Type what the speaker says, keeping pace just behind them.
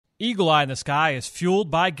Eagle Eye in the Sky is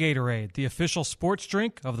fueled by Gatorade, the official sports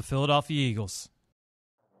drink of the Philadelphia Eagles.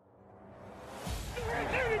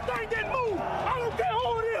 Anything that move, I don't care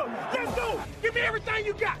who it is. Let's go. Give me everything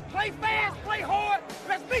you got. Play fast, play hard.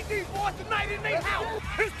 Let's beat these boys tonight in their house.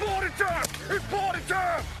 It's party time. It's party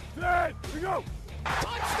time. Here we go.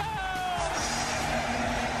 Touchdown!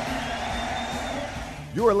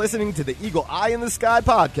 You are listening to the Eagle Eye in the Sky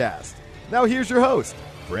podcast. Now here's your host,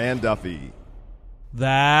 Fran Duffy.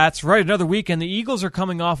 That's right. Another week, and the Eagles are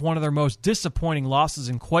coming off one of their most disappointing losses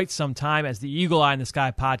in quite some time as the Eagle Eye in the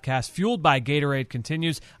Sky podcast, fueled by Gatorade,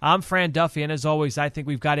 continues. I'm Fran Duffy, and as always, I think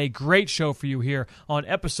we've got a great show for you here on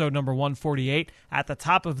episode number 148. At the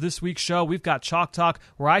top of this week's show, we've got Chalk Talk,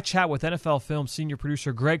 where I chat with NFL Film senior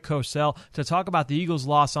producer Greg Cosell to talk about the Eagles'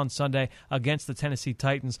 loss on Sunday against the Tennessee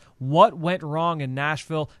Titans, what went wrong in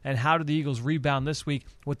Nashville, and how did the Eagles rebound this week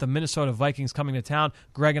with the Minnesota Vikings coming to town.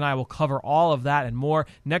 Greg and I will cover all of that and more.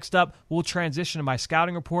 Next up, we'll transition to my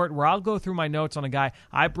scouting report, where I'll go through my notes on a guy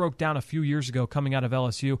I broke down a few years ago coming out of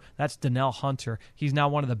LSU. That's Donnell Hunter. He's now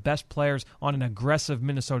one of the best players on an aggressive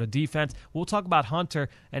Minnesota defense. We'll talk about Hunter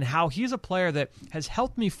and how he's a player that has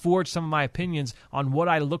helped me forge some of my opinions on what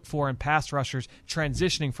I look for in pass rushers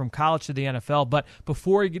transitioning from college to the NFL. But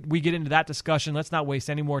before we get into that discussion, let's not waste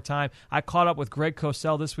any more time. I caught up with Greg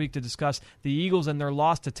Cosell this week to discuss the Eagles and their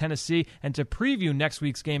loss to Tennessee and to preview next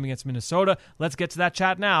week's game against Minnesota. Let's get to that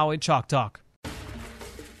chat now in Chalk Talk.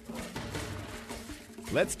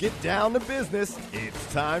 Let's get down to business.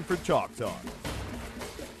 It's time for Chalk Talk.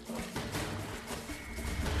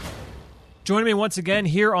 Joining me once again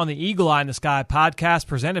here on the Eagle Eye in the Sky podcast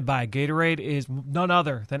presented by Gatorade is none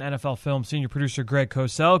other than NFL Film senior producer Greg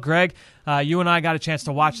Cosell. Greg, you and I got a chance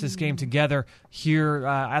to watch this game together here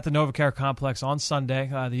at the NovaCare Complex on Sunday.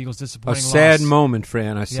 The Eagles' disappointing loss. A sad moment,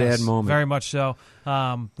 Fran. A sad moment. Very much so,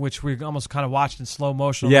 which we almost kind of watched in slow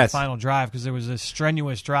motion on the final drive because it was a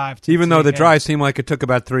strenuous drive. Even though the drive seemed like it took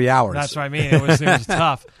about 3 hours. That's what I mean. It was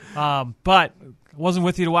tough. But wasn't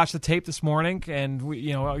with you to watch the tape this morning, and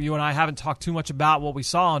you and I haven't talked too much about what we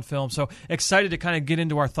saw on film, so excited to kind of get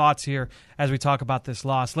into our thoughts here as we talk about this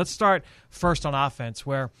loss. Let's start first on offense,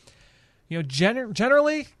 where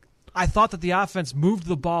generally I thought that the offense moved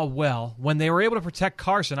the ball well. When they were able to protect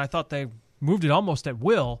Carson, I thought they moved it almost at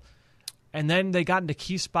will, and then they got into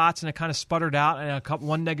key spots and it kind of sputtered out, and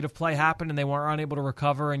one negative play happened and they weren't unable to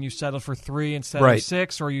recover, and you settled for 3 instead of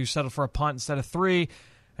 6, or you settled for a punt instead of 3.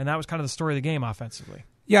 And that was kind of the story of the game offensively.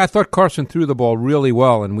 Yeah, I thought Carson threw the ball really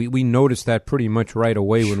well, and we noticed that pretty much right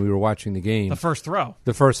away when we were watching the game. The first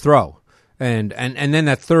throw. And then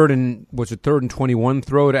that third and 21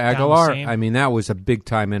 throw to Aguilar. I mean, that was a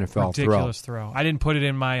big-time NFL ridiculous throw. I didn't put it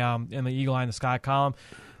in my in the Eagle Eye in the Sky column.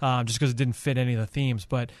 Just because it didn't fit any of the themes.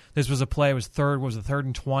 But this was a play. It was third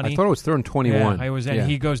and 20? I thought it was 3rd and 21. Yeah, it was, and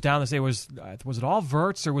he goes down to say, was it all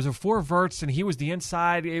verts or was it 4 verts? And he was the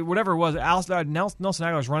inside, whatever it was. Nelson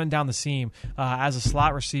Aguilar was running down the seam as a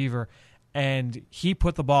slot receiver, and he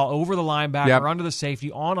put the ball over the linebacker, under the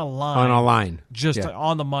safety, on a line. Just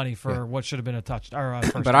on the money for what should have been a touch. Or a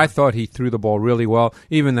first but down. I thought he threw the ball really well.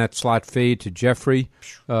 Even that slot fade to Jeffrey,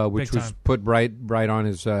 which was put right on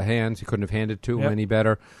his hands. He couldn't have handed to him any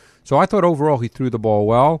better. So I thought overall he threw the ball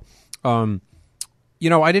well. I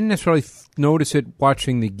didn't necessarily notice it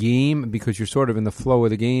watching the game because you're sort of in the flow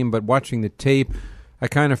of the game, but watching the tape, I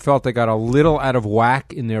kind of felt they got a little out of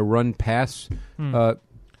whack in their run-pass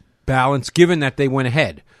balance, given that they went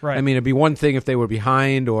ahead. Right. I mean, it'd be one thing if they were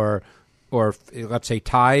behind or let's say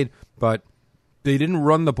tied, but they didn't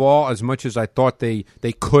run the ball as much as I thought they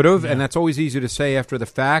could have, and that's always easy to say after the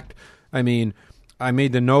fact. I mean, I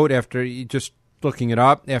made the note after just looking it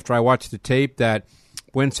up after I watched the tape that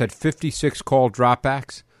Wentz had 56 called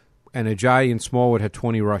dropbacks, and Ajayi and Smallwood had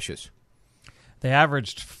 20 rushes. They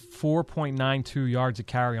averaged 4.92 yards a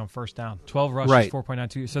carry on first down. 12 rushes,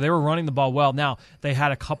 4.92. So they were running the ball well. Now, they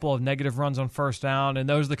had a couple of negative runs on first down, and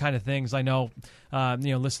those are the kind of things I know,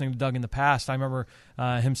 listening to Doug in the past, I remember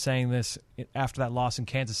him saying this after that loss in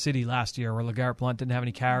Kansas City last year where LeGarrette Blount didn't have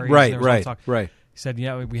any carries. Right. He said,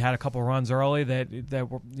 we had a couple of runs early that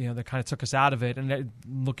were, that kind of took us out of it. And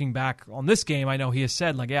looking back on this game, I know he has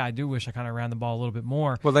said, I do wish I kind of ran the ball a little bit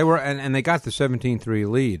more. Well, they were, and they got the 17-3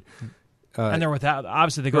 lead. And they're without,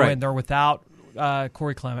 obviously they go in, they're without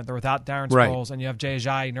Corey Clement, they're without Darren Sproles, and you have Jay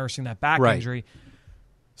Ajayi nursing that back injury.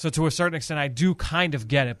 So to a certain extent, I do kind of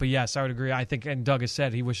get it. But yes, I would agree. I think, and Doug has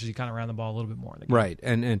said he wishes he kind of ran the ball a little bit more in the game. Right.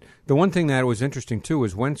 And the one thing that was interesting, too,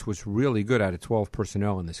 is Wentz was really good out of 12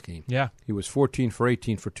 personnel in this game. Yeah. He was 14 for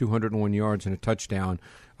 18 for 201 yards and a touchdown.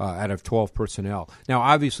 out of 12 personnel. Now,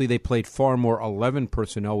 obviously, they played far more 11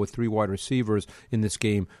 personnel with 3 wide receivers in this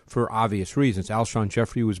game for obvious reasons. Alshon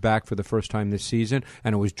Jeffrey was back for the first time this season,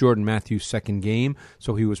 and it was Jordan Matthews' second game,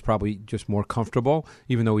 so he was probably just more comfortable.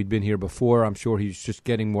 Even though he'd been here before, I'm sure he's just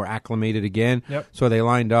getting more acclimated again. Yep. So they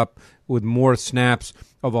lined up with more snaps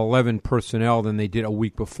of 11 personnel than they did a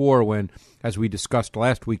week before when, as we discussed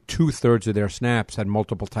last week, 2/3 of their snaps had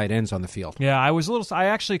multiple tight ends on the field. Yeah, I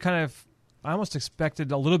almost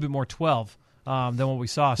expected a little bit more 12 than what we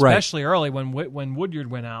saw, especially early when Woodyard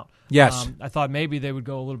went out. Yes. I thought maybe they would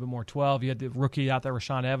go a little bit more 12. You had the rookie out there,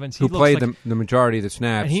 Rashaan Evans. Who played the majority of the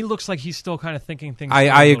snaps. And he looks like he's still kind of thinking things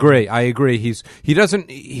I agree. I agree.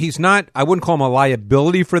 He's not, I wouldn't call him a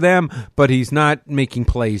liability for them, but he's not making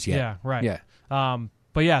plays yet. Yeah, right. Yeah.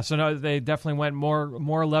 But yeah, so no, they definitely went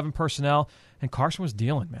more 11 personnel. And Carson was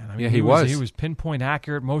dealing, man. I mean, yeah, he was. He was pinpoint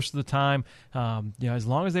accurate most of the time. As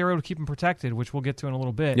long as they were able to keep him protected, which we'll get to in a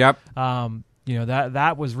little bit. Yep.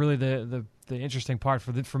 That was really the interesting part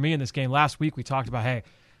for me in this game. Last week we talked about, hey,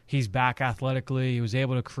 he's back athletically. He was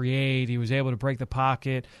able to create. He was able to break the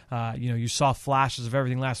pocket. You saw flashes of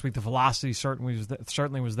everything last week. The velocity certainly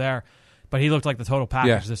was there, but he looked like the total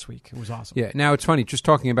package this week. It was awesome. Yeah. Now it's funny, just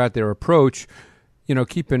talking about their approach.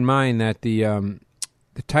 Keep in mind that the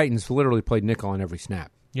Titans literally played nickel on every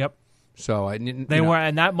snap. Yep. So and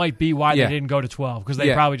that might be why they didn't go to 12 because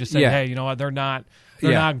they probably just said, hey, you know what, they're not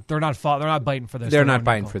biting for this. They're not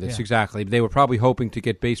biting for this, exactly. They were probably hoping to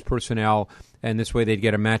get base personnel, and this way they'd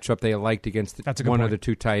get a matchup they liked against one of the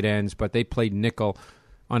 2 tight ends, but they played nickel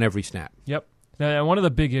on every snap. Yep. Now, one of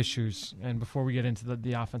the big issues, and before we get into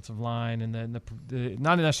the offensive line and the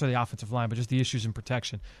not necessarily the offensive line, but just the issues in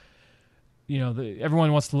protection,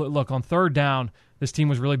 everyone wants to look on third down. This team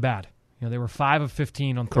was really bad. They were 5 of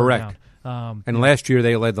 15 on third down. And last year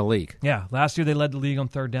they led the league. Yeah, last year they led the league on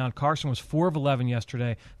third down. Carson was 4 of 11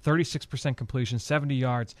 yesterday, 36% completion, 70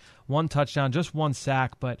 yards, 1 touchdown, just 1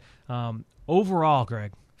 sack. But overall,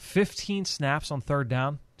 Greg, 15 snaps on third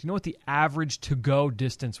down. Do you know what the average to-go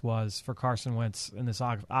distance was for Carson Wentz in this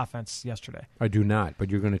offense yesterday? I do not,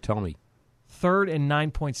 but you're going to tell me. 3rd and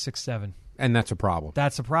 9.67. And that's a problem.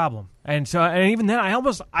 That's a problem. And so, and even then,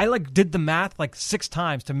 I did the math 6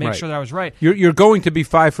 times to make sure that I was right. You're going to be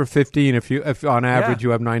 5 for 15 if on average you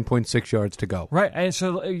have 9.6 yards to go. Right. And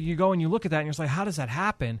so you go and you look at that and you're just like, how does that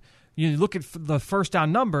happen? You look at the first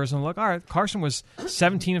down numbers and look, all right, Carson was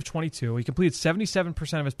 17 of 22. He completed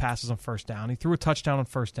 77% of his passes on first down. He threw a touchdown on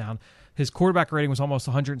first down. His quarterback rating was almost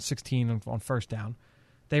 116 on first down.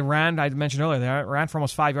 They ran, I mentioned earlier, they ran for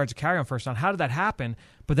almost 5 yards a carry on first down. How did that happen?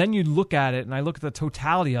 But then you look at it, and I look at the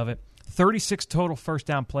totality of it, 36 total first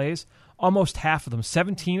down plays, almost half of them,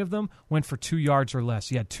 17 of them went for 2 yards or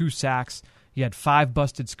less. You had 2 sacks. You had 5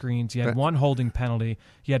 busted screens. You had 1 holding penalty.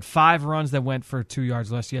 You had 5 runs that went for 2 yards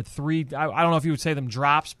or less. You had 3, I don't know if you would say them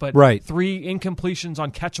drops, but 3 incompletions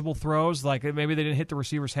on catchable throws. Like maybe they didn't hit the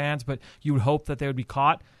receiver's hands, but you would hope that they would be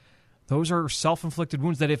caught. Those are self-inflicted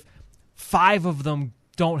wounds that if 5 of them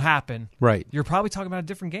don't happen, you're probably talking about a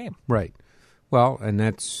different game. Right. Well, and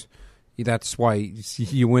that's why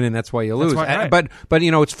you win and that's why you lose. Right. But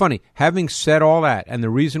it's funny. Having said all that, and the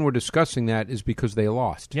reason we're discussing that is because they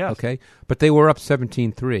lost. Yes. Okay? But they were up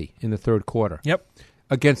 17-3 in the third quarter. Yep.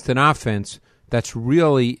 Against an offense that's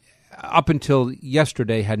really, up until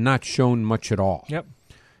yesterday, had not shown much at all. Yep.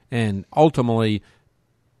 And ultimately,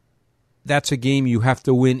 that's a game you have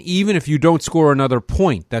to win. Even if you don't score another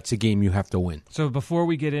point, that's a game you have to win. So before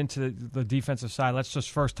we get into the defensive side, let's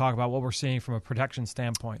just first talk about what we're seeing from a protection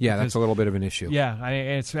standpoint. Yeah, that's a little bit of an issue. Yeah,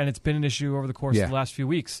 it's been an issue over the course of the last few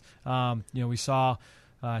weeks. We saw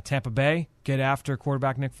Tampa Bay get after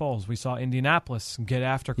quarterback Nick Foles. We saw Indianapolis get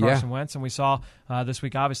after Carson Wentz, and we saw this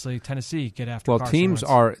week, obviously, Tennessee get after Carson Wentz.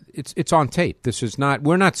 Well, teams it's on tape. This is not,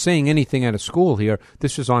 we're not saying anything out of school here.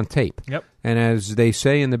 This is on tape. Yep. And as they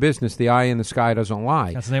say in the business, the eye in the sky doesn't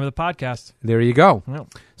lie. That's the name of the podcast. There you go.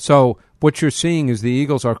 Yep. So what you're seeing is the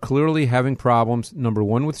Eagles are clearly having problems, number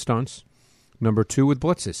 1, with stunts, number 2, with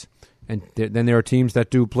blitzes. And then there are teams that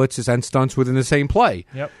do blitzes and stunts within the same play.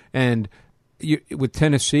 Yep. And with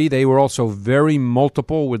Tennessee, they were also very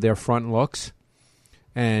multiple with their front looks.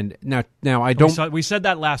 And now I don't. We said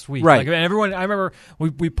that last week, right? And everyone, I remember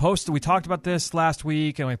we talked about this last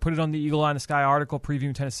week, and we put it on the Eagle Eye in the Sky article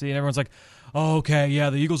previewing Tennessee, and everyone's like, "Oh, okay, yeah,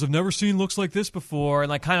 the Eagles have never seen looks like this before,"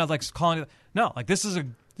 and kind of calling it. No, this is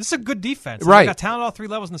a good defense. Right, they got talent at all 3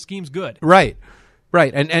 levels, and the scheme's good. Right,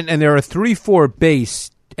 and they're a 3-4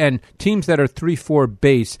 base. And teams that are 3-4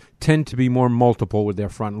 base tend to be more multiple with their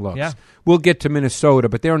front looks. Yeah. We'll get to Minnesota,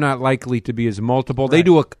 but they're not likely to be as multiple. Right. They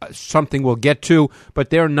do something we'll get to, but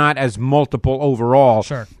they're not as multiple overall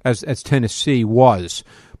as Tennessee was.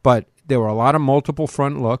 but there were a lot of multiple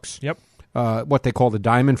front looks. Yep. What they call the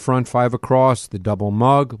diamond front, 5 across, the double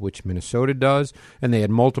mug, which Minnesota does, and they had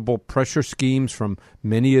multiple pressure schemes from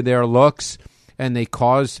many of their looks, and they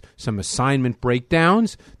caused some assignment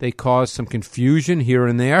breakdowns. They caused some confusion here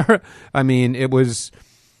and there. I mean, it was,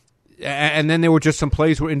 and then there were just some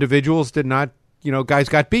plays where individuals did not, guys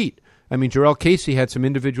got beat. I mean, Jarrell Casey had some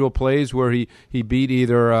individual plays where he beat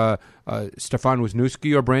either Stefan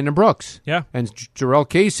Wisniewski or Brandon Brooks. Yeah. And Jarrell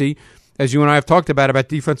Casey, as you and I have talked about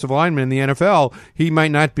defensive linemen in the NFL, he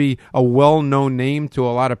might not be a well-known name to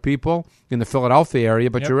a lot of people in the Philadelphia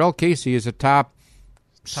area, but Jarrell Casey is a top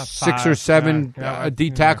 6 or 7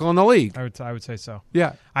 D tackle in the league. I would say so.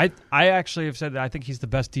 Yeah. I actually have said that I think he's the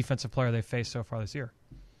best defensive player they've faced so far this year.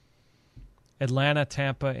 Atlanta,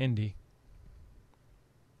 Tampa, Indy.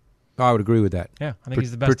 I would agree with that. Yeah, I think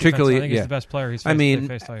he's the best. Particularly, I think he's the best player he's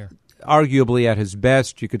faced all year. Arguably at his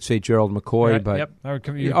best, you could say Gerald McCoy, but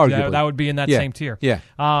arguably that would be in that same tier. Yeah.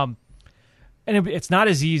 And it's not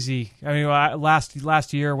as easy. I mean,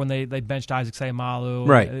 last year when they benched Isaac Seumalo,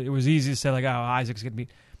 right, it was easy to say like, oh, Isaac's going to be.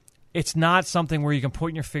 It's not something where you can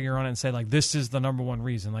put your finger on it and say like, this is the number one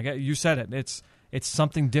reason. Like you said it, it's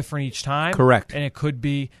something different each time. Correct. And it could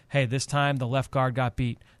be, hey, this time the left guard got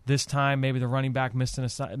beat. This time, maybe the running back missed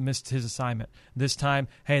his assignment. This time,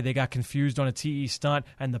 hey, they got confused on a TE stunt,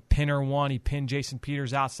 and the pinner won. He pinned Jason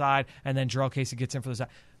Peters outside, and then Jarrell Casey gets in for the sack.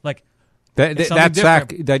 Like that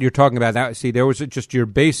sack that you're talking about. There was just your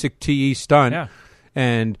basic TE stunt. Yeah.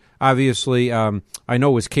 And obviously, I know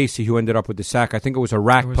it was Casey who ended up with the sack. I think it was a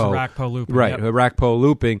Rakpo. It was a Rakpo looping. Right, a Rakpo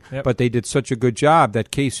looping. Yep. But they did such a good job that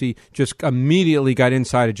Casey just immediately got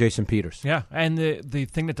inside of Jason Peters. Yeah, and the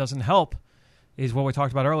thing that doesn't help is what we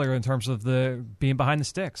talked about earlier in terms of the being behind the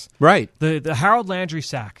sticks. Right. The Harold Landry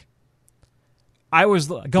sack. I was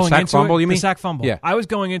going the sack into fumble, it. You mean? The sack fumble. Yeah. I was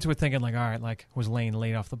going into it thinking like, all right, like was Lane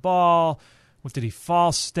late off the ball? Did he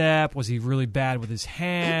false step? Was he really bad with his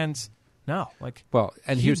hands? No,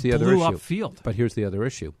 here's the other issue. Upfield. But here's the other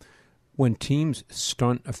issue: when teams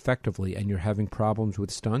stunt effectively, and you're having problems with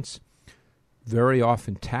stunts, very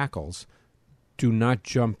often tackles do not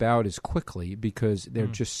jump out as quickly because they're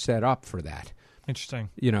just set up for that. Interesting.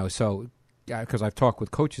 So because I've talked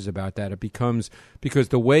with coaches about that, it becomes because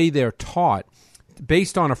the way they're taught,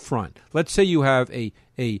 based on a front. Let's say you have a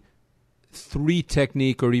 3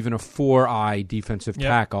 technique or even a 4-eye defensive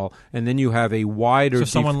tackle, and then you have a wider. So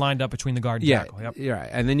someone lined up between the guard and tackle. Yep. Yeah,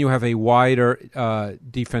 and then you have a wider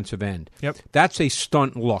defensive end. Yep. That's a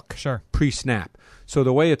stunt look. Sure. Pre-snap. So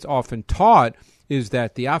the way it's often taught is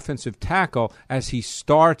that the offensive tackle, as he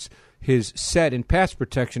starts his set in pass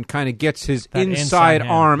protection, kind of gets his inside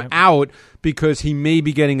arm out because he may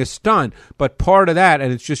be getting a stun. But part of that,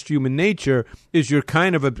 and it's just human nature, is you're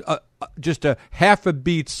kind of just a half a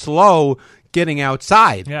beat slow getting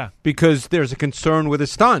outside. Yeah. Because there's a concern with a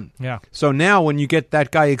stun. Yeah. So now when you get that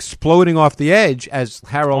guy exploding off the edge, as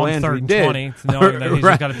Harold Landry did, 20, knowing that he's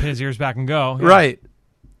just got to pin his ears back and go. Yeah. Right.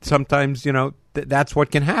 Sometimes, that's what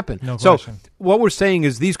can happen. No question. So what we're saying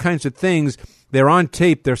is these kinds of things, they're on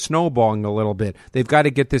tape, they're snowballing a little bit. They've got to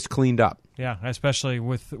get this cleaned up. Yeah, especially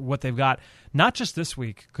with what they've got, not just this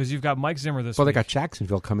week, because you've got Mike Zimmer this week. Well, they got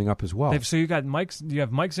Jacksonville coming up as well. So you have Mike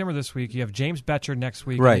Zimmer this week, you have James Betcher next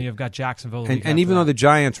week, right. And then you've got Jacksonville the week and even though the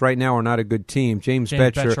Giants right now are not a good team, James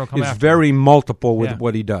Betcher is after very multiple with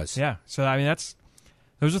what he does. Yeah, so I mean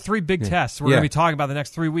those are 3 big tests we're going to be talking about the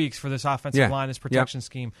next 3 weeks for this offensive line, this protection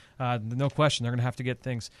scheme. No question, they're going to have to get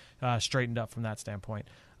things straightened up from that standpoint.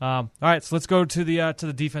 All right, so let's go to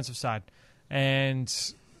the defensive side. And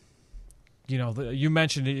you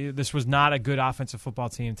mentioned this was not a good offensive football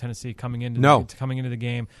team, Tennessee, coming into the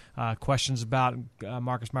game. Questions about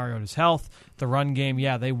Marcus Mariota's health, the run game.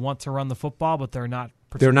 Yeah, they want to run the football, but they're not.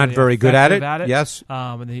 They're not very good at it. Yes,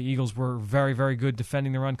 and the Eagles were very, very good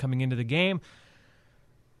defending the run coming into the game.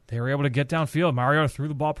 They were able to get downfield. Mariota threw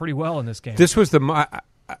the ball pretty well in this game. This was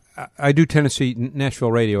I do Tennessee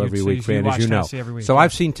Nashville radio every week, Fran, as you know. Every week, so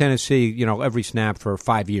I've seen Tennessee, every snap for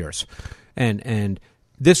 5 years, and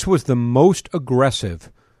this was the most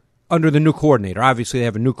aggressive under the new coordinator. Obviously, they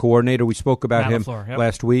have a new coordinator. We spoke about Matt him LaFleur,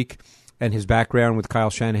 last week and his background with Kyle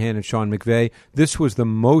Shanahan and Sean McVay. This was the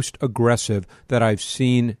most aggressive that I've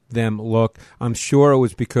seen them look. I'm sure it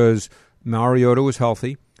was because Mariota was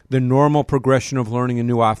healthy. The normal progression of learning a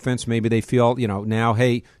new offense. Maybe they feel, now,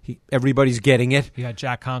 hey, everybody's getting it. You had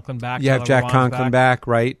Jack Conklin back. You have Jack Conklin back,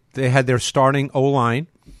 right? They had their starting O-line.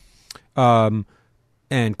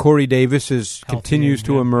 And Corey Davis continues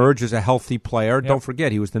to yeah. emerge as a healthy player. Yep. Don't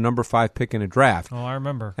forget, he was the number 5 pick in a draft. Oh, I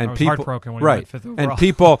remember. And I was people, heartbroken when right. he went 5th overall. And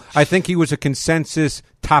people, I think he was a consensus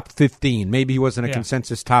top 15. Maybe he wasn't a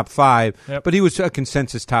consensus top 5, but he was a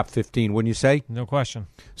consensus top 15, wouldn't you say? No question.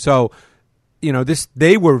 So,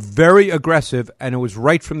 they were very aggressive, and it was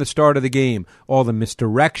right from the start of the game. All the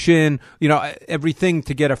misdirection, everything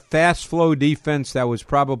to get a fast flow defense that was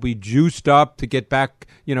probably juiced up to get back,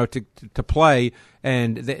 to play.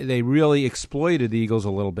 And they really exploited the Eagles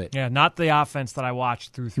a little bit. Yeah, not the offense that I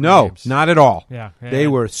watched through 3 games. No, not at all. Yeah. They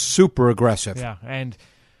were super aggressive. Yeah, and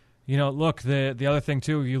look, the other thing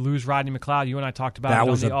too, you lose Rodney McLeod. You and I talked about that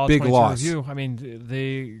it was on the a big loss. Review. I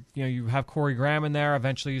mean, you have Corey Graham in there.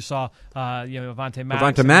 Eventually, you saw Avonte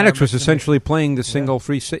Maddox. Avonte Maddox was essentially playing the single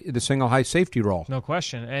high safety role. No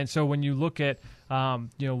question. And so when you look at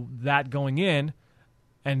that going in.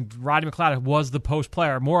 And Rodney McLeod was the post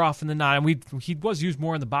player more often than not, and he was used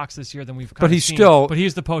more in the box this year than we've kind of seen. But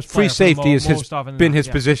he's the post player. Free safety has been his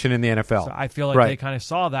position in the NFL. So I feel like they kind of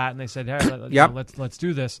saw that and they said, "Hey, let's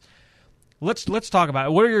do this." Let's talk about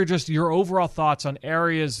it. What are your overall thoughts on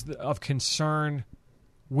areas of concern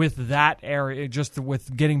with that area, just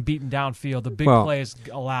with getting beaten downfield, the big plays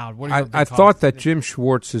allowed? What are I thought that Jim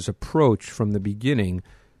Schwartz's approach from the beginning,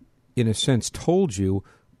 in a sense, told you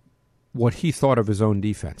what he thought of his own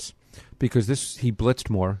defense, because he blitzed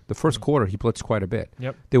more. The first quarter, he blitzed quite a bit.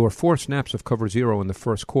 Yep. There were 4 snaps of cover 0 in the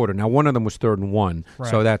first quarter. Now, one of them was 3rd and 1,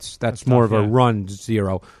 right. so that's more of a run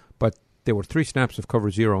 0. But there were 3 snaps of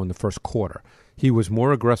cover 0 in the first quarter. He was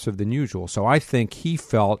more aggressive than usual. So I think he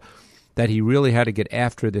felt that he really had to get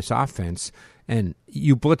after this offense. And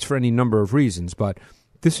you blitz for any number of reasons, but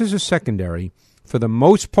this is a secondary for the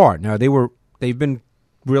most part. Now, they've been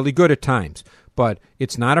really good at times. But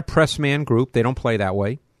it's not a press man group. They don't play that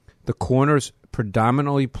way. The corners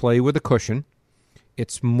predominantly play with a cushion.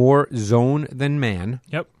 It's more zone than man.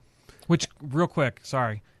 Yep. Which, real quick,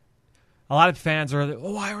 sorry. A lot of fans are,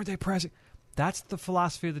 why aren't they pressing? That's the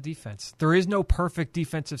philosophy of the defense. There is no perfect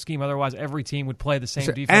defensive scheme. Otherwise, every team would play the same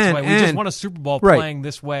defense way. We just won a Super Bowl playing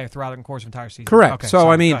this way throughout the course of the entire season. Correct. Okay, so,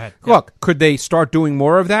 sorry. I mean, look, could they start doing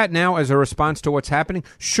more of that now as a response to what's happening?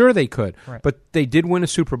 Sure they could. Right. But they did win a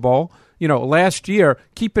Super Bowl. Last year,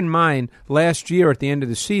 keep in mind, at the end of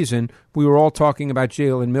the season, we were all talking about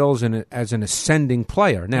Jalen Mills as an ascending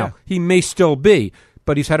player. Now, he may still be,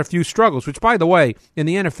 but he's had a few struggles, which, by the way, in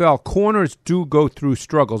the NFL, corners do go through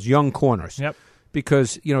struggles, young corners. Yep.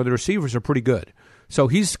 Because, the receivers are pretty good. So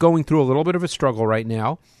he's going through a little bit of a struggle right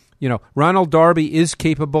now. Ronald Darby is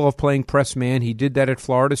capable of playing press man. He did that at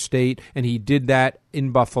Florida State, and he did that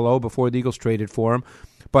in Buffalo before the Eagles traded for him.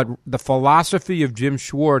 But the philosophy of Jim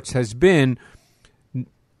Schwartz has been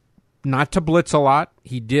not to blitz a lot.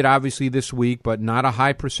 He did, obviously, this week, but not a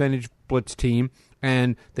high percentage blitz team.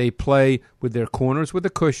 And they play with their corners with a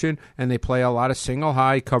cushion, and they play a lot of single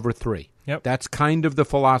high cover 3. Yep. That's kind of the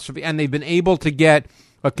philosophy. And they've been able to get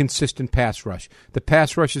a consistent pass rush. The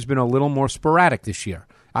pass rush has been a little more sporadic this year.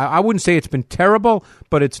 I wouldn't say it's been terrible,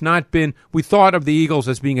 but it's not been – we thought of the Eagles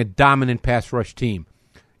as being a dominant pass rush team.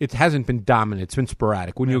 It hasn't been dominant. It's been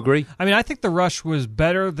sporadic. Wouldn't you agree? I mean, I think the rush was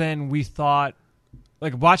better than we thought.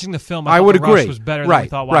 Like, watching the film, I would agree. Rush was better than we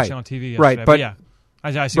thought watching on TV yesterday. Right, but yeah,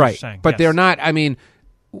 I see what you're saying. But they're not, I mean,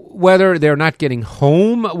 whether they're not getting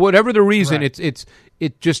home, whatever the reason,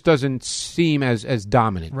 it just doesn't seem as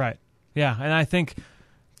dominant. Right. Yeah, and I think,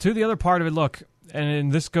 to the other part of it, look,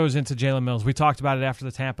 and this goes into Jalen Mills. We talked about it after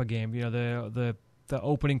the Tampa game, the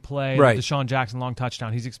opening play, the Deshaun Jackson long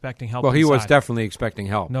touchdown. He's expecting help. Well, he was definitely expecting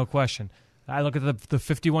help. No question. I look at the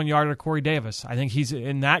 51-yarder Corey Davis. I think he's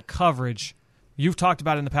in that coverage. You've talked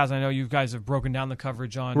about it in the past. I know you guys have broken down the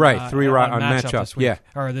coverage on three on matchup this week, yeah,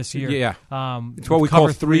 or this year. Yeah, it's what we call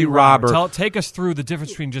three robber. Take us through the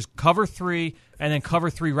difference between just cover 3 and then cover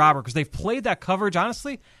 3 robber, because they've played that coverage.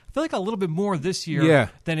 Honestly, I feel like a little bit more this year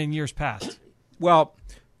than in years past. Well,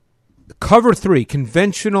 cover 3,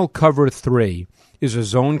 conventional cover 3, is a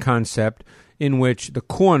zone concept in which the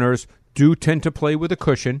corners do tend to play with a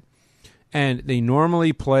cushion, and they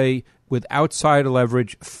normally play with outside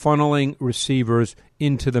leverage, funneling receivers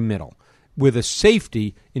into the middle, with a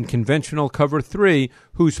safety in conventional cover 3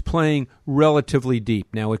 who's playing relatively deep.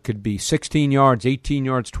 Now, it could be 16 yards, 18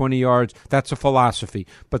 yards, 20 yards. That's a philosophy.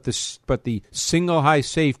 But the single high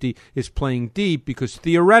safety is playing deep because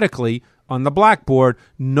theoretically, on the blackboard,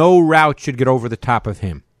 no route should get over the top of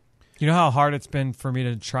him. You know how hard it's been for me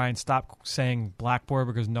to try and stop saying blackboard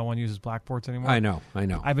because no one uses blackboards anymore? I know.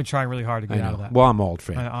 I've been trying really hard to get out of that. Well, I'm old,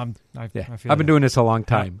 friend. I feel I've been doing this a long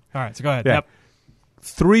time. All right, so go ahead. Yeah. Yep.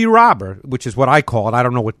 three robber, which is what I call it. I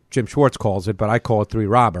don't know what Jim Schwartz calls it, but I call it three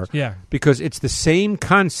robber. Yeah. Because it's the same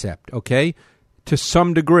concept, okay, to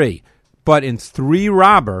some degree. But in three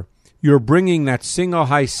robber, you're bringing that single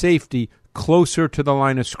high safety closer to the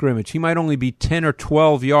line of scrimmage. He might only be 10 or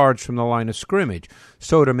 12 yards from the line of scrimmage.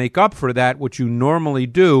 So to make up for that, what you normally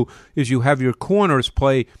do is you have your corners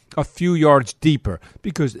play a few yards deeper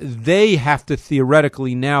because they have to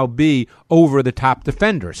theoretically now be over the top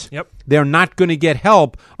defenders. Yep. They're not going to get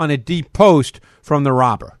help on a deep post from the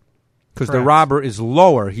robber because the robber is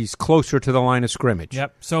lower. He's closer to the line of scrimmage.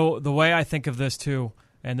 Yep. So the way I think of this, too,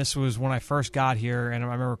 and this was when I first got here, and I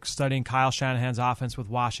remember studying Kyle Shanahan's offense with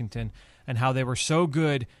Washington and how they were so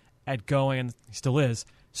good at going, and he still is,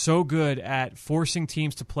 so good at forcing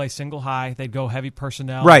teams to play single high. They'd go heavy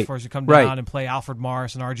personnel before you come down and play Alfred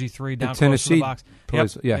Morris and RG3 down close to the box.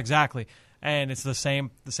 Plays, yep, exactly. And it's the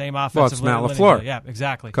same offensive. Well, it's Matt LaFleur. Yeah,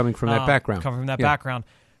 exactly. Coming from that background. Background.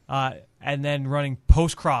 And then running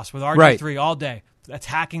post-cross with RG3 all day,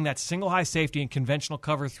 attacking that single high safety in conventional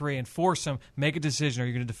cover 3 and force them, make a decision. Are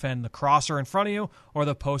you going to defend the crosser in front of you or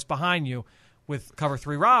the post behind you? With cover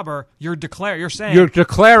 3 robber, you're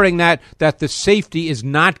declaring that the safety is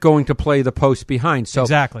not going to play the post behind. So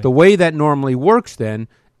exactly. The way that normally works then,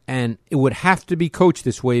 and it would have to be coached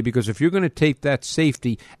this way because if you're going to take that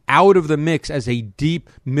safety out of the mix as a deep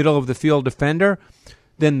middle of the field defender,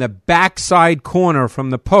 then the backside corner from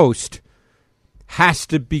the post has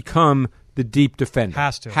to become the deep defender.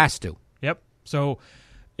 Has to. Yep. So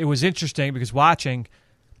it was interesting because watching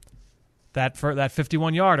that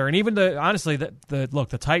 51-yarder, and even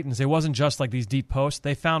the Titans, it wasn't just like these deep posts.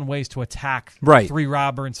 They found ways to attack three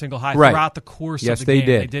robber and single high throughout the course of the game.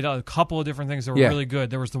 They did a couple of different things that were really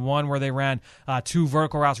good. There was the one where they ran 2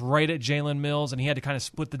 vertical routes right at Jalen Mills, and he had to kind of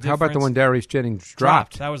split the difference. How about the one Darius Jennings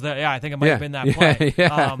dropped? That was I think it might have been that play.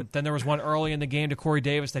 Then there was one early in the game to Corey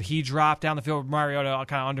Davis that he dropped down the field. Mariota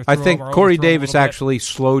kind of underthrew. I think Corey Davis actually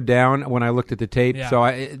slowed down when I looked at the tape, so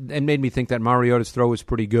it made me think that Mariota's throw was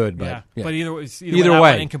pretty good. But but either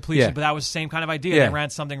way, incompletion. But that was the same kind of idea. Yeah. They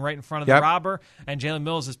ran something right in front of the robber, and Jalen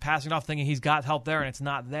Mills is passing off, thinking he's got help there, and it's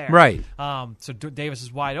not there. Right. So Davis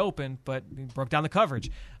is wide open, but he broke down the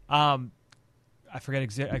coverage. I forget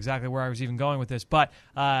exactly where I was even going with this, but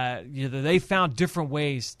they found different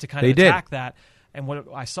ways to kind of attack that. And what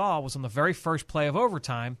I saw was on the very first play of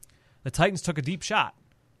overtime, the Titans took a deep shot.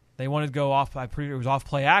 They wanted to go off. It was off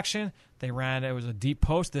play action. They ran. It was a deep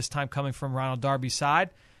post, this time coming from Ronald Darby's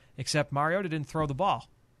side. Except Mariota didn't throw the ball.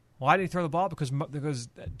 Why did he throw the ball? Because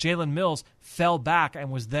Jalen Mills fell back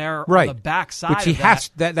and was there on the backside. Which he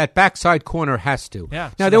has that backside corner has to.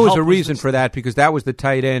 Yeah. Now there was a reason for that because that was the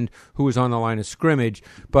tight end who was on the line of scrimmage.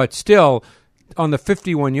 But still, on the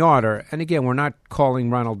 51-yarder, and again, we're not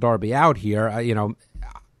calling Ronald Darby out here.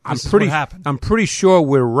 I'm pretty sure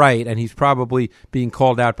we're right, and he's probably being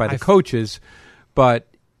called out by the coaches. But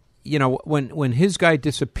when his guy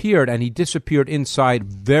disappeared, and he disappeared inside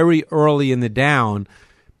very early in the down,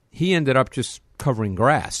 he ended up just covering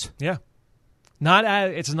grass. Yeah.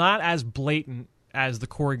 It's not as blatant as the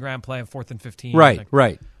Corey Graham play of 4th and 15.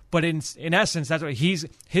 Right. But in essence, that's what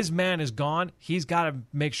his man is gone. He's got to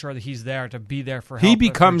make sure that he's there to be there for help. He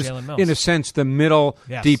becomes, Jalen Mills. in a sense, the middle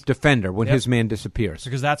deep defender when his man disappears.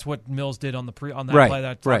 Because that's what Mills did on that play that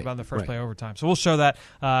I talked about on the first play overtime. So we'll show that.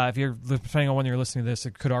 If you're depending on when you're listening to this,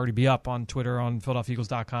 it could already be up on Twitter on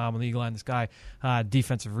PhiladelphiaEagles.com on the Eagle Eye in the Sky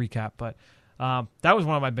defensive recap. But that was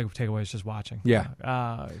one of my big takeaways just watching.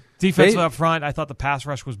 Yeah. Defensive up front, I thought the pass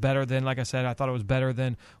rush was better than, like I said, I thought it was better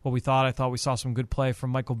than what we thought. I thought we saw some good play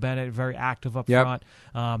from Michael Bennett, very active up front.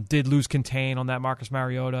 Did lose contain on that Marcus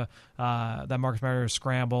Mariota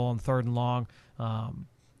scramble on 3rd and long.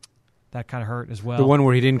 That kind of hurt as well. The one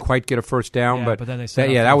where he didn't quite get a first down, but then they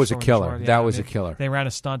that was a killer. That was a killer. They ran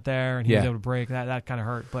a stunt there, and he was able to break. That kind of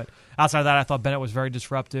hurt. But outside of that, I thought Bennett was very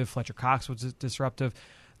disruptive. Fletcher Cox was disruptive.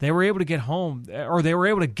 They were able to get home, or they were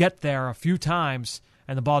able to get there a few times,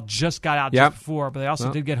 and the ball just got out just before, but they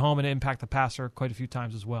also did get home and impact the passer quite a few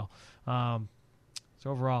times as well. So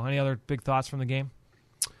overall, any other big thoughts from the game?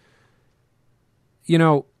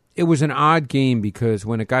 It was an odd game because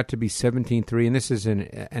when it got to be 17-3, and this is an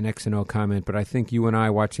X and O comment, but I think you and I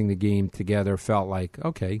watching the game together felt like,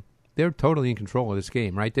 okay, they're totally in control of this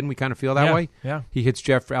game, right? Didn't we kind of feel that way? Yeah. He hits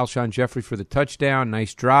Alshon Jeffrey for the touchdown.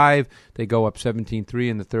 Nice drive. They go up 17-3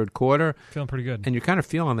 in the third quarter. Feeling pretty good. And you're kind of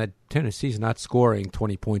feeling that Tennessee's not scoring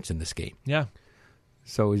 20 points in this game. Yeah.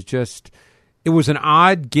 So it was an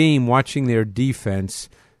odd game watching their defense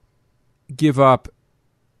give up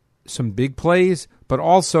some big plays, but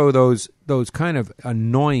also those kind of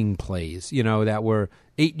annoying plays, that were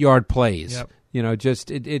 8-yard plays.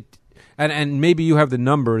 Yep. And maybe you have the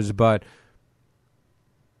numbers, but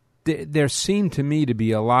there seemed to me to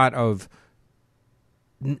be a lot of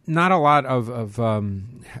not a lot of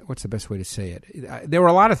what's the best way to say it? There were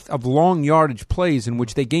a lot of long yardage plays in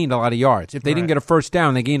which they gained a lot of yards. If they didn't get a first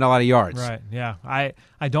down, they gained a lot of yards. Right, yeah.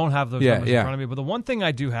 I don't have those numbers in front of me, but the one thing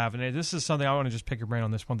I do have, and this is something I want to just pick your brain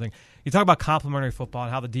on this one thing. You talk about complementary football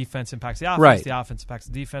and how the defense impacts the offense, the offense impacts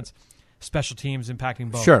the defense, special teams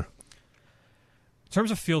impacting both. Sure. In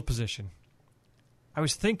terms of field position, I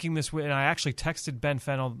was thinking this way, and I actually texted Ben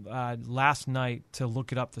Fennell last night to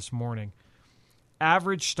look it up this morning.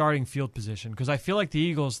 Average starting field position, because I feel like the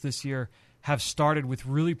Eagles this year have started with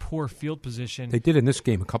really poor field position. They did in this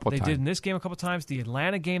game a couple of times. They did in this game a couple of times. The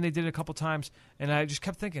Atlanta game, they did it a couple of times. And I just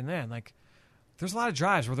kept thinking, man, like, there's a lot of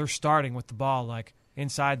drives where they're starting with the ball, like,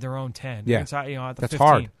 inside their own 10. Yeah. Inside, at the That's 15.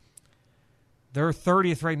 hard. They're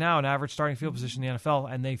 30th right now in average starting field position in the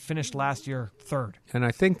NFL, and they finished last year third. And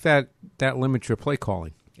I think that limits your play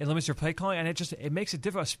calling. It limits your play calling, and it makes it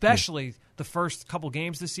difficult, especially the first couple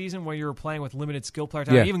games this season where you were playing with limited skill players.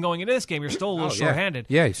 Yeah. Even going into this game, you're still a little short-handed.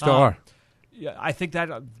 Yeah, you still are. Yeah, I think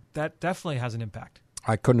that definitely has an impact.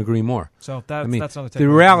 I couldn't agree more. So that's another the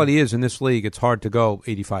reality is in this league, it's hard to go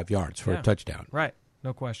 85 yards for a touchdown. Right,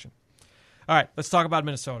 no question. All right, let's talk about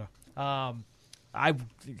Minnesota. I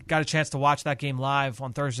got a chance to watch that game live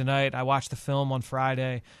on Thursday night. I watched the film on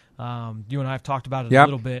Friday. You and I have talked about it a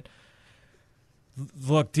little bit.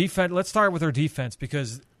 Look, defense. Let's start with their defense,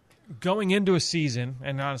 because going into a season,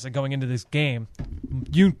 and honestly going into this game,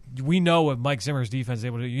 we know what Mike Zimmer's defense is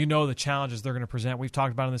able to do. You know the challenges they're going to present. We've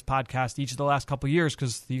talked about in this podcast each of the last couple of years,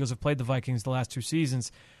 because the Eagles have played the Vikings the last 2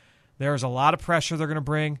 seasons. There's a lot of pressure they're going to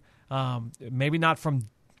bring. Maybe not from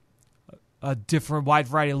a different wide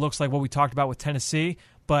variety of looks like what we talked about with Tennessee,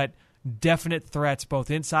 but definite threats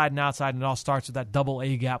both inside and outside, and it all starts with that double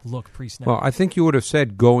A-gap look pre-snap. Well, I think you would have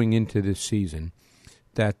said going into this season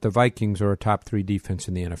that the Vikings are a top 3 defense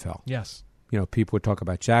in the NFL. Yes. People would talk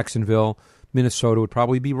about Jacksonville. Minnesota would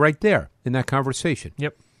probably be right there in that conversation.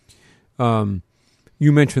 Yep.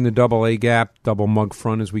 You mentioned the double A-gap, double mug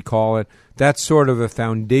front as we call it. That's sort of a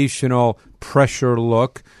foundational pressure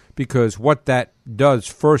look, because what that does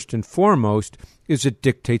first and foremost is it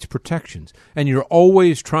dictates protections. And you're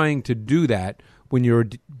always trying to do that when you're a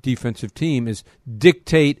defensive team, is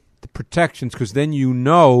dictate the protections, because then you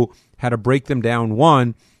know how to break them down,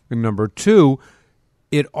 one. And number two,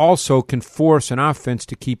 it also can force an offense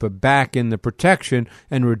to keep a back in the protection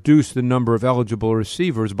and reduce the number of eligible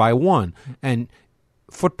receivers by 1. And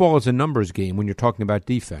football is a numbers game when you're talking about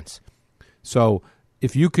defense. So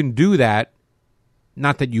if you can do that,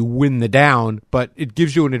 not that you win the down, but it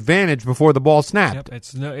gives you an advantage before the ball snapped. Yep.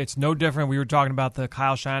 It's no different. We were talking about the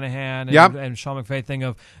Kyle Shanahan and Sean McVay thing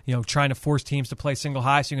of trying to force teams to play single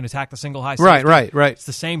high, so you can attack the single high safety. Right. It's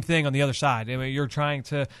the same thing on the other side. I mean, you're trying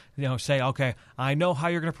to say, okay, I know how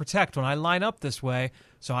you're going to protect when I line up this way,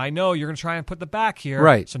 so I know you're going to try and put the back here.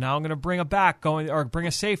 Right. So now I'm going to bring a back going, or bring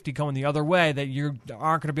a safety going the other way, that you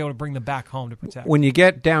aren't going to be able to bring the back home to protect. When you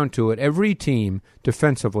get down to it, every team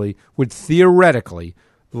defensively would theoretically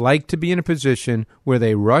like to be in a position where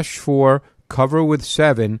they rush 4, cover with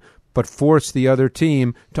 7, but force the other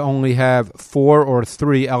team to only have 4 or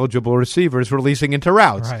 3 eligible receivers releasing into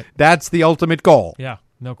routes. Right. That's the ultimate goal. Yeah,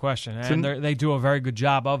 no question. And they do a very good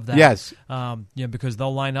job of that. Yes. Because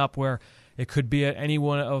they'll line up where it could be any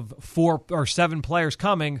one of 4 or 7 players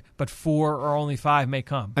coming, but 4 or only 5 may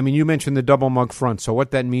come. I mean, you mentioned the double mug front. So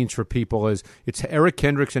what that means for people is it's Eric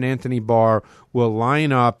Kendricks and Anthony Barr will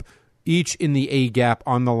line up each in the A-gap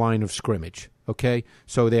on the line of scrimmage, okay?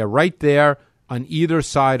 So they're right there on either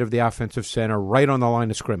side of the offensive center, right on the line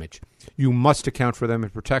of scrimmage. You must account for them in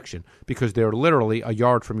protection because they're literally a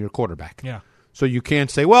yard from your quarterback. Yeah. So you can't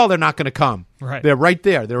say, well, they're not going to come. Right. They're right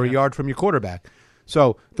there. They're a yard from your quarterback.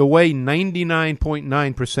 So the way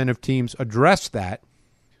 99.9% of teams address that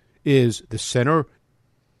is the center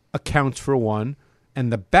accounts for one,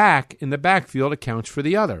 and the back in the backfield accounts for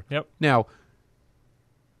the other. Yep. Now,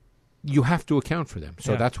 you have to account for them.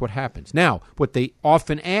 So that's what happens. Now, what they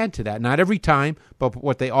often add to that, not every time, but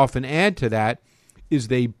what they often add to that is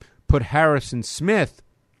they put Harrison Smith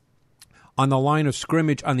on the line of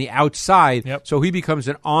scrimmage on the outside, so he becomes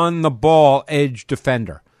an on-the-ball edge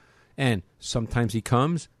defender. And sometimes he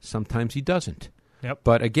comes, sometimes he doesn't. Yep.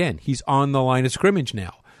 But again, he's on the line of scrimmage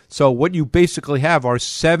now. So what you basically have are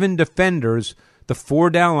 7 defenders, the 4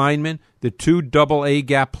 down linemen, the 2 double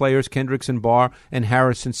A-gap players, Kendricks and Barr, and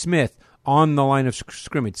Harrison Smith, on the line of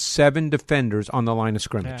scrimmage. 7 defenders on the line of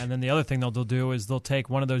scrimmage. Yeah, and then the other thing they'll do is they'll take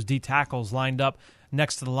one of those D tackles lined up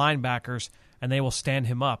next to the linebackers, and they will stand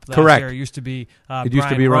him up. Correct. Year, it used to be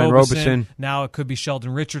Ryan Robeson. Now it could be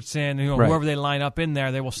Sheldon Richardson. Right. Whoever they line up in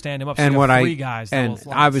there, they will stand him up. So and three guys. And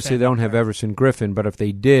obviously they don't have Everson Griffin, but if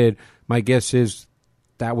they did, my guess is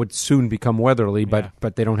that would soon become Weatherly,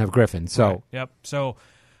 but they don't have Griffin. So right. Yep. So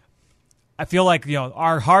I feel like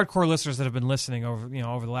our hardcore listeners that have been listening over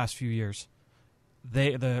the last few years,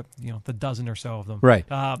 the dozen or so of them, right,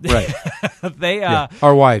 right, they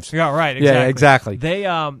our wives, yeah, right, exactly. Yeah, exactly. They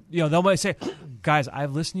they might say, guys,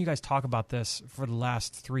 I've listened to you guys talk about this for the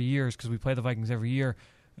last 3 years because we play the Vikings every year.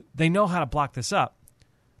 They know how to block this up.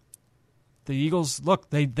 The Eagles, look,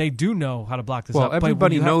 they do know how to block this up. Well,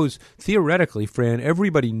 everybody knows, theoretically, Fran,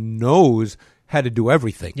 everybody knows how to do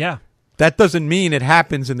everything. Yeah. That doesn't mean it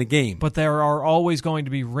happens in the game. But there are always going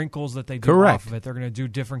to be wrinkles that they do off of it. They're going to do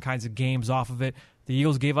different kinds of games off of it. The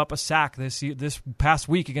Eagles gave up a sack this past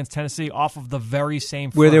week against Tennessee off of the very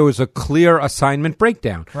same front. Where there was a clear assignment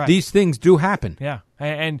breakdown. Right. These things do happen. Yeah.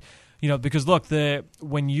 And because look,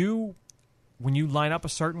 when you line up a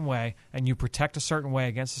certain way and you protect a certain way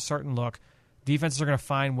against a certain look, defenses are going to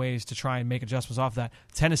find ways to try and make adjustments off that.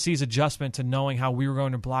 Tennessee's adjustment to knowing how we were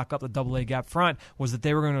going to block up the double-A gap front was that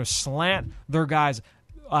they were going to slant their guys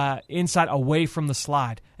inside away from the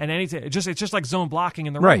slide. And it's just like zone blocking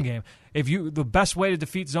in the run game. The best way to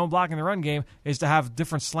defeat zone blocking in the run game is to have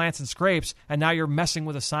different slants and scrapes, and now you're messing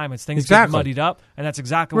with assignments. Things get muddied up, and that's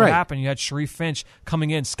exactly what happened. You had Sharif Finch coming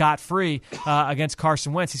in scot-free against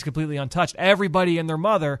Carson Wentz. He's completely untouched. Everybody and their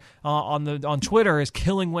mother on Twitter is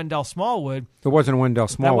killing Wendell Smallwood. It wasn't Wendell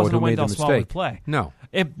Smallwood who made the mistake. Play. No.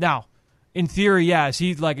 Now, in theory, yes.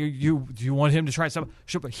 He do you want him to try and step?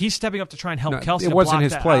 Sure, but he's stepping up to try and help Kelsey. It wasn't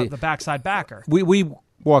his play. The backside backer. We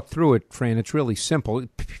walked through it, Fran. It's really simple.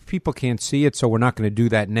 People can't see it, so we're not going to do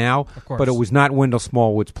that now. Of course. But it was not Wendell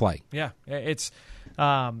Smallwood's play. Yeah, it's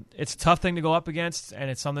a tough thing to go up against,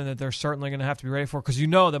 and it's something that they're certainly going to have to be ready for because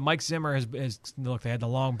that Mike Zimmer has look. They had the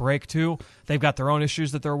long break too. They've got their own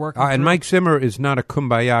issues that they're working through. And Mike Zimmer is not a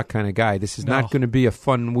kumbaya kind of guy. This is not going to be a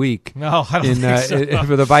fun week. No, I don't think so.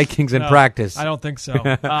 For the Vikings in practice. I don't think so.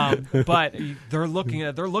 But they're looking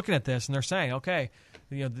at this and they're saying, okay.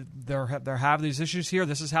 They have these issues here.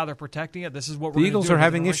 This is how they're protecting it. This is what we're the Eagles are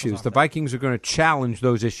having issues. The Vikings are going to challenge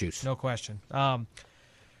those issues. No question. The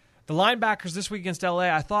linebackers this week against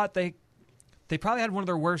LA, I thought they probably had one of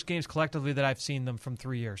their worst games collectively that I've seen them from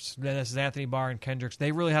 3 years. This is Anthony Barr and Kendricks.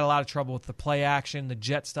 They really had a lot of trouble with the play action, the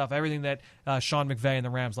jet stuff, everything that Sean McVay and the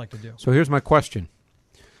Rams like to do. So here's my question.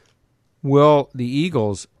 Will the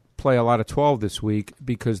Eagles play a lot of 12 this week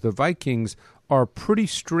because the Vikings are pretty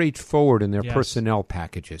straightforward in their personnel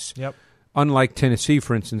packages. Yep. Unlike Tennessee,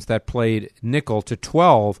 for instance, that played nickel to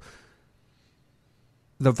 12,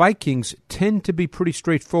 the Vikings tend to be pretty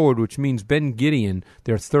straightforward, which means Ben Gideon,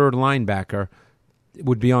 their third linebacker,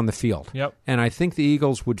 would be on the field. Yep. And I think the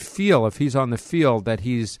Eagles would feel, if he's on the field, that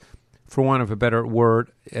he's, for want of a better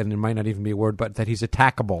word, and it might not even be a word, but that he's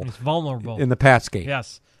attackable. He's vulnerable. In the pass game.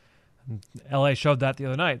 Yes. LA showed that the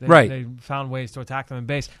other night. They found ways to attack them in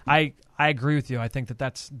base. I agree with you. I think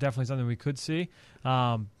that's definitely something we could see.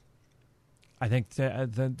 I think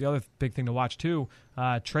the other big thing to watch too,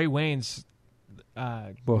 Trey Waynes.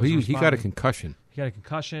 He got a concussion. He got a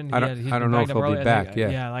concussion. I don't know if he'll be back.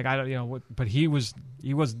 But he was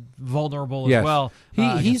vulnerable as well.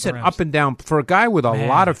 He's an up and down for a guy with a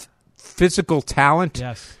lot of physical talent.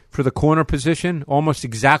 Yes. For the corner position, almost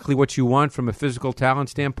exactly what you want from a physical talent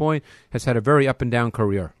standpoint, has had a very up and down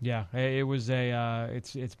career. Yeah, it was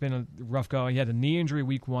it's been a rough go. He had a knee injury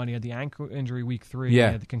week 1, he had the ankle injury week 3, he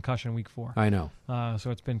had the concussion week 4. I know.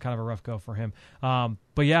 So it's been kind of a rough go for him.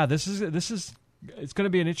 But yeah, this is it's going to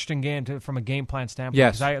be an interesting game from a game plan standpoint.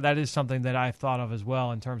 Yes, that is something that I've thought of as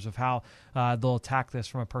well in terms of how they'll attack this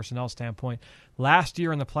from a personnel standpoint. Last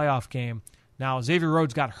year in the playoff game, now Xavier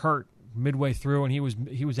Rhodes got hurt midway through, and he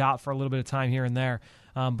was out for a little bit of time here and there.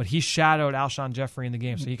 But he shadowed Alshon Jeffrey in the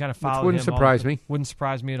game, so he kind of followed him. Wouldn't surprise me. Wouldn't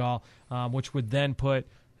surprise me at all, which would then put,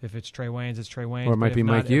 if it's Trey Waynes, it's Trey Waynes. Or it might be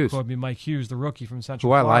Mike Hughes. It could be Mike Hughes, the rookie from Central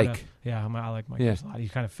Florida. Florida. I like. Yeah, I like Mike Hughes a lot. He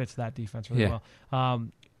kind of fits that defense really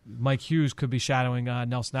well. Mike Hughes could be shadowing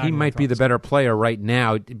Nelson Agholor. He might be the better player right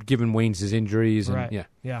now, given Waynes' injuries. And, right.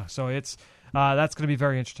 Yeah, so it's... that's going to be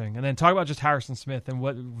very interesting. And then talk about just Harrison Smith and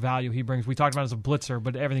what value he brings. We talked about him as a blitzer,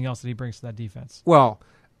 but everything else that he brings to that defense. Well,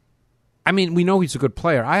 I mean, we know he's a good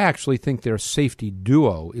player. I actually think their safety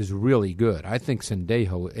duo is really good. I think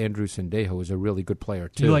Andrew Sendejo, is a really good player,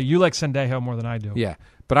 too. You like Sendejo more than I do. Yeah,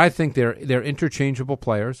 but I think they're interchangeable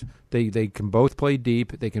players. They can both play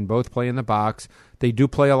deep. They can both play in the box. They do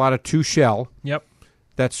play a lot of two-shell. Yep.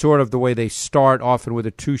 That's sort of the way they start, often with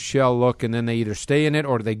a two-shell look, and then they either stay in it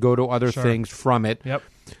or they go to other things from it. Yep.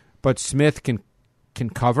 but Smith can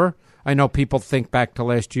cover. I know people think back to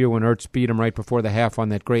last year when Ertz beat him right before the half on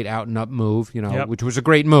that great out-and-up move, which was a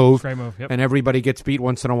great move. Great move, yep. And everybody gets beat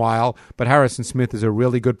once in a while. But Harrison Smith is a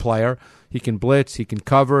really good player. He can blitz. He can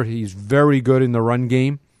cover. He's very good in the run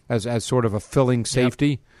game as sort of a filling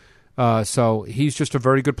safety. Yep. So he's just a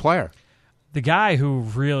very good player. The guy who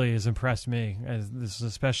really has impressed me, as this is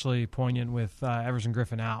especially poignant with Everson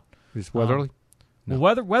Griffin out, is Weatherly. No.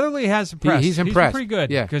 Well, Weatherly has impressed. He's impressed. He's pretty good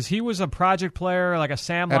because he was a project player, like a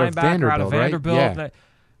Sam linebacker out of Vanderbilt. Right? Yeah.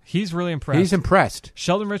 He's really impressed. He's impressed.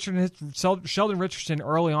 Sheldon Richardson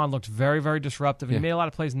early on looked very, very disruptive. He made a lot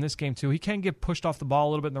of plays in this game, too. He can get pushed off the ball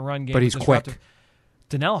a little bit in the run game. But he's quick.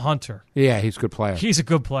 Donnell Hunter. Yeah, he's a good player. He's a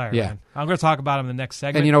good player, man. I'm going to talk about him in the next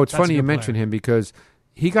segment. And, it's funny you mention him because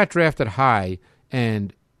he got drafted high,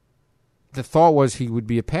 and the thought was he would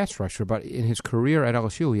be a pass rusher, but in his career at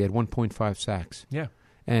LSU, he had 1.5 sacks. Yeah.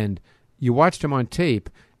 And you watched him on tape,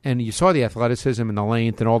 and you saw the athleticism and the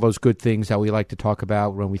length and all those good things that we like to talk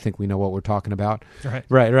about when we think we know what we're talking about.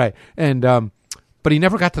 Right. And but he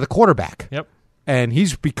never got to the quarterback. Yep. And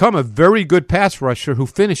he's become a very good pass rusher who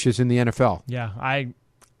finishes in the NFL. Yeah,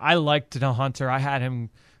 I liked Donnell Hunter. I had him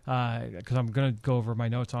because I'm going to go over my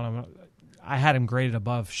notes on him. I had him graded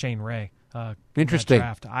above Shane Ray. Interesting.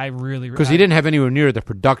 Draft. I really because he didn't have anywhere near the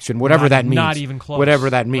production, whatever that means. Not even close. Whatever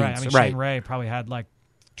that means. Right. I mean, Shane Ray probably had like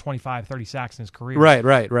 25, 30 sacks in his career.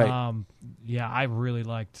 Right. Yeah, I really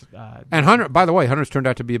liked. And Hunter, by the way, Hunter's turned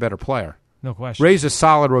out to be a better player. No question. Ray's a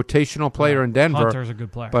solid rotational player in Denver. Hunter's a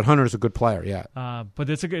good player. But Hunter's a good player, yeah. But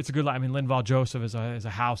it's a good. I mean, Linval Joseph is a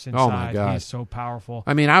house inside. Oh my God, he's so powerful.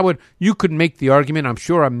 I mean, you could make the argument. I'm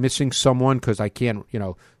sure I'm missing someone because I can't,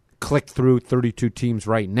 click through 32 teams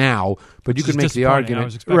right now, but you could make the argument. I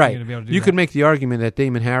was expecting you to be able to do you could make the argument that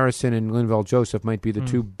Damon Harrison and Linval Joseph might be the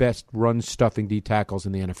two best run-stuffing D tackles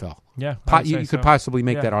in the NFL. Yeah, you could possibly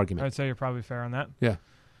make that argument. I'd say you're probably fair on that. Yeah.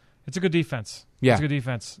 It's a good defense. Yeah. It's a good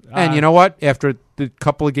defense. And you know what? After the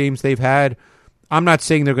couple of games they've had, I'm not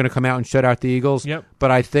saying they're going to come out and shut out the Eagles,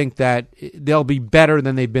 but I think that they'll be better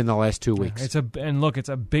than they've been the last 2 weeks. It's a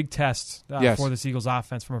big test for this Eagles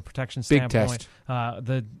offense from a protection Big standpoint.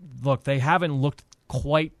 test. They haven't looked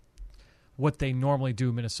quite what they normally do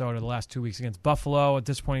in Minnesota the last 2 weeks against Buffalo, a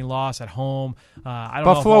disappointing loss at home.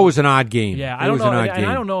 Buffalo was an odd game. Yeah, I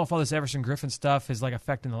don't know if all this Everson Griffin stuff is like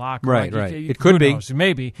affecting the locker room. Right. It could be.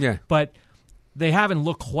 Maybe. Yeah. But they haven't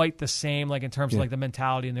looked quite the same, like in terms of like the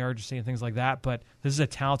mentality and the urgency and things like that. But this is a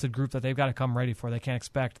talented group that they've got to come ready for. They can't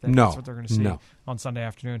expect that that's what they're going to see on Sunday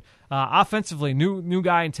afternoon. Offensively, new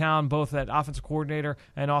guy in town, both at offensive coordinator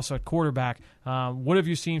and also at quarterback. What have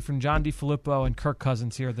you seen from John DeFilippo and Kirk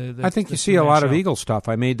Cousins here? I think you see a lot of Eagle stuff.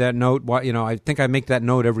 I made that note. I think I make that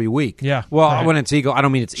note every week. Yeah. Well, when it's Eagle, I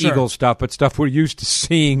don't mean it's Eagle stuff, but stuff we're used to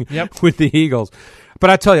seeing with the Eagles. But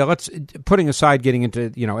I tell you, putting aside getting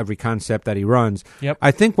into every concept that he runs. Yep. I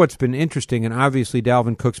think what's been interesting, and obviously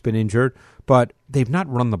Dalvin Cook's been injured, but they've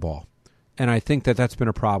not run the ball, and I think that's been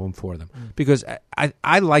a problem for them because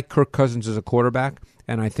I like Kirk Cousins as a quarterback,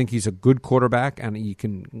 and I think he's a good quarterback, and you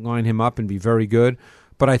can line him up and be very good.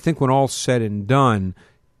 But I think when all's said and done,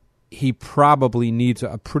 he probably needs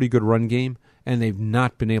a pretty good run game. And they've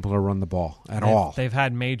not been able to run the ball at all. They've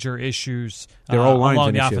had major issues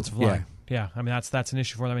along the offensive line. Yeah, I mean that's an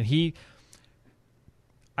issue for them. And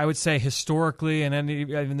I would say historically, and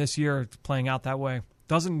even this year playing out that way,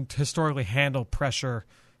 doesn't historically handle pressure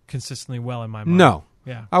consistently well in my mind. No,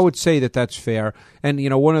 yeah, I would say that's fair. And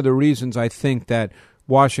one of the reasons I think that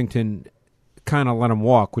Washington kind of let him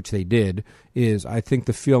walk, which they did, is I think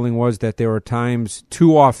the feeling was that there were times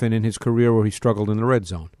too often in his career where he struggled in the red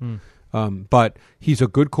zone. But he's a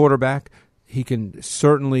good quarterback. He can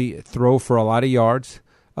certainly throw for a lot of yards.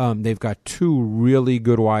 They've got two really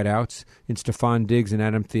good wideouts in Stephon Diggs and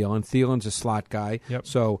Adam Thielen. Thielen's a slot guy,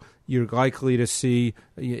 so you're likely to see,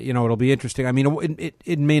 it'll be interesting. I mean,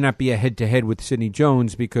 it may not be a head-to-head with Sidney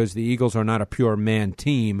Jones because the Eagles are not a pure man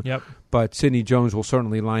team, but Sidney Jones will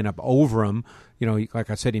certainly line up over him. Like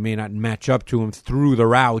I said, he may not match up to him through the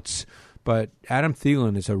routes, but Adam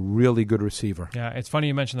Thielen is a really good receiver. Yeah, it's funny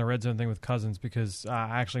you mentioned the red zone thing with Cousins because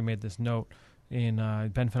I actually made this note in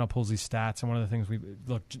Ben Fennell pulls these stats, and one of the things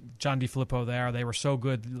John DeFilippo there, they were so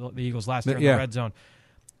good, the Eagles last year in the red zone.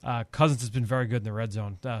 Cousins has been very good in the red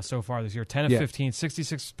zone so far this year. 10 of 15,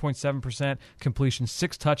 66.7% completion,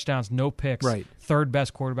 6 touchdowns, no picks. Right. Third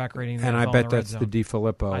best quarterback rating in the NFL. And I bet that's the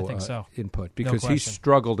DeFilippo I think so. Input because he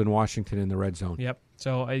struggled in Washington in the red zone. Yep.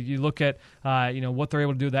 So you look at what they're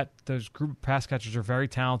able to do. That those group of pass catchers are very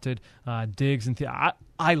talented. Diggs and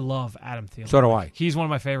I love Adam Thielen. So do I. He's one of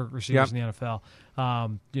my favorite receivers in the NFL.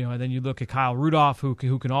 And then you look at Kyle Rudolph, who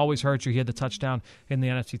can always hurt you. He had the touchdown in the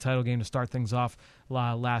NFC title game to start things off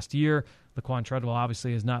last year. Laquan Treadwell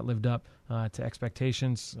obviously has not lived up to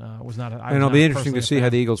expectations. And it'll be interesting to see how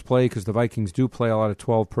the Eagles play, because the Vikings do play a lot of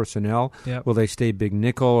 12 personnel. Yep. Will they stay big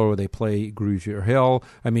nickel, or will they play Grugier Hill?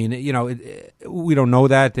 I mean, we don't know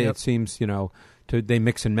that. It seems, they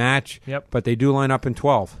mix and match. Yep. But they do line up in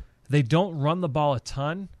 12. They don't run the ball a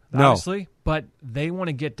ton, obviously, but they want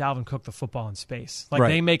to get Dalvin Cook the football in space. Like,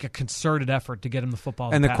 they make a concerted effort to get him the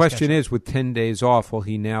football. And the question is, with 10 days off, will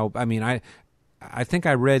he now? I mean, I think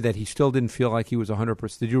I read that he still didn't feel like he was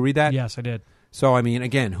 100%. Did you read that? Yes, I did. So, I mean,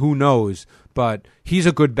 again, who knows? But he's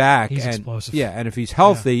a good back. He's explosive. Yeah, and if he's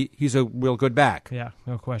healthy, he's a real good back. Yeah,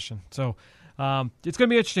 no question. So it's going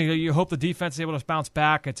to be interesting. You hope the defense is able to bounce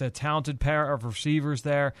back. It's a talented pair of receivers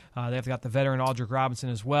there. They've got the veteran Aldrick Robinson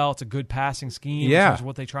as well. It's a good passing scheme. Yeah. Is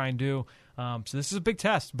what they try and do. So this is a big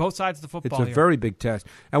test, both sides of the football. It's a very big test.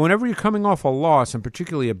 And whenever you're coming off a loss, and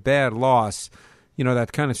particularly a bad loss,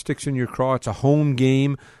 that kind of sticks in your craw. It's a home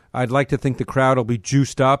game. I'd like to think the crowd will be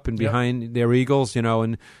juiced up and behind their Eagles,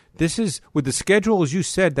 and this is, with the schedule, as you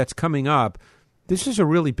said, that's coming up, this is a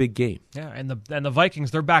really big game. Yeah, and the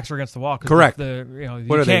Vikings, their backs are against the wall. Correct. You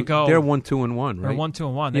what can't go. They're 1-2-1, right? They're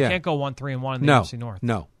 1-2-1. They can't go 1-3-1 in the NFC North.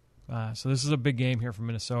 No. So this is a big game here for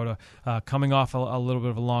Minnesota, coming off a little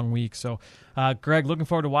bit of a long week. So, Greg, looking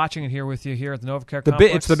forward to watching it here with you here at the NovaCare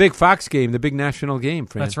Complex. It's the big Fox game, the big national game,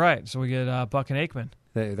 Fran. That's right. So we get Buck and Aikman.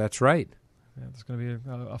 That's right. Yeah, it's going to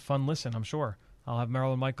be a fun listen, I'm sure. I'll have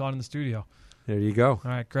Merrill and Mike on in the studio. There you go.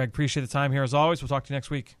 All right, Greg, appreciate the time here as always. We'll talk to you next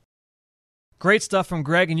week. Great stuff from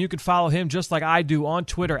Greg, and you can follow him just like I do on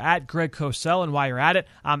Twitter at Greg Cosell. And while you're at it,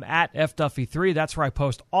 I'm at FDuffy3. That's where I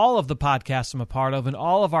post all of the podcasts I'm a part of and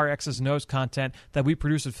all of our X's and O's content that we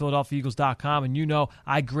produce at PhiladelphiaEagles.com. And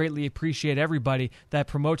I greatly appreciate everybody that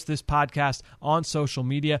promotes this podcast on social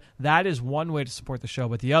media. That is one way to support the show,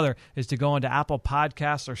 but the other is to go into Apple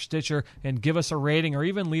Podcasts or Stitcher and give us a rating or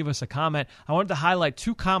even leave us a comment. I wanted to highlight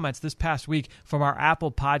 2 comments this past week from our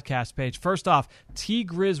Apple Podcast page. First off,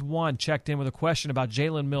 T-Grizz1 checked in with a question about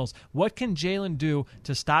Jalen Mills. What can Jalen do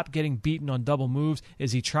to stop getting beaten on double moves?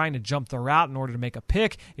 Is he trying to jump the route in order to make a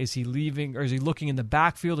pick? Is he leaving, or is he looking in the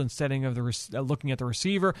backfield instead of looking at the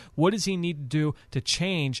receiver? What does he need to do to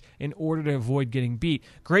change in order to avoid getting beat?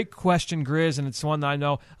 Great question, Grizz, and it's one that I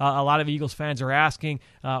know a lot of Eagles fans are asking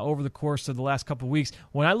over the course of the last couple of weeks.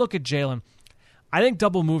 When I look at Jalen, I think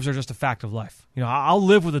double moves are just a fact of life. I'll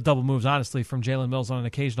live with the double moves, honestly, from Jalen Mills on an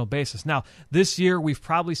occasional basis. Now, this year, we've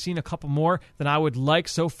probably seen a couple more than I would like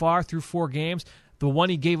so far through 4 games. The one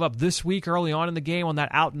he gave up this week early on in the game on that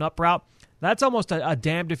out-and-up route, that's almost a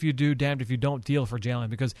damned if you do, damned if you don't deal for Jalen,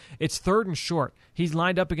 because it's 3rd and short. He's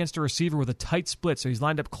lined up against a receiver with a tight split, so he's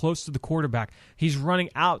lined up close to the quarterback. He's running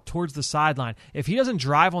out towards the sideline. If he doesn't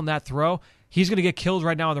drive on that throw, he's going to get killed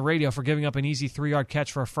right now on the radio for giving up an easy 3-yard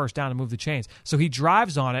catch for a first down to move the chains. So he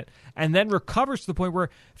drives on it and then recovers to the point where,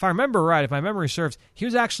 if I remember right, if my memory serves, he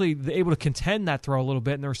was actually able to contend that throw a little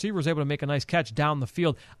bit, and the receiver was able to make a nice catch down the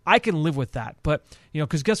field. I can live with that. But,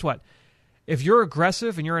 because guess what? If you're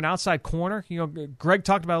aggressive and you're an outside corner, Greg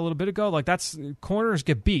talked about it a little bit ago, like corners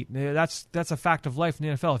get beat. That's a fact of life in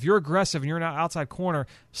the NFL. If you're aggressive and you're an outside corner,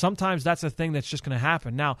 sometimes that's a thing that's just going to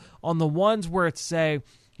happen. Now, on the ones where it's, say,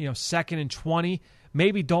 2nd and 20,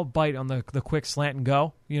 maybe don't bite on the quick slant and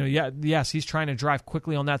go. Yes, he's trying to drive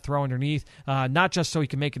quickly on that throw underneath, not just so he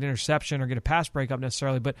can make an interception or get a pass breakup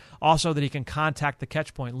necessarily, but also that he can contact the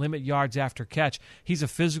catch point, limit yards after catch. He's a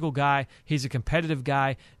physical guy. He's a competitive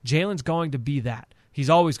guy. Jalen's going to be that. He's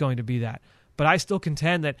always going to be that. But I still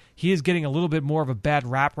contend that he is getting a little bit more of a bad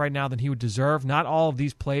rap right now than he would deserve. Not all of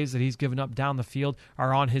these plays that he's given up down the field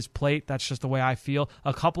are on his plate. That's just the way I feel.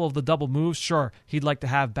 A couple of the double moves, sure, he'd like to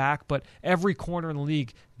have back, but every corner in the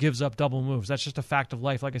league gives up double moves. That's just a fact of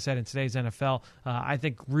life. Like I said, in today's NFL, I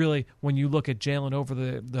think really when you look at Jalen over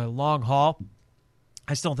the long haul,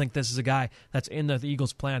 I still think this is a guy that's in the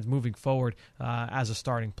Eagles' plans moving forward as a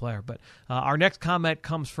starting player. But our next comment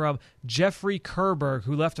comes from Jeffrey Kerberg,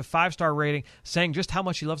 who left a 5-star rating saying just how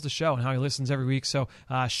much he loves the show and how he listens every week. So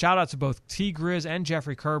shout out to both T. Grizz and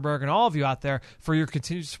Jeffrey Kerberg and all of you out there for your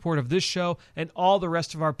continued support of this show and all the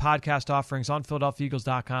rest of our podcast offerings on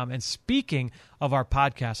PhiladelphiaEagles.com. And speaking of our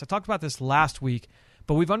podcast, I talked about this last week,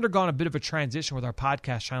 but we've undergone a bit of a transition with our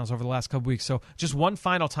podcast channels over the last couple weeks. So just one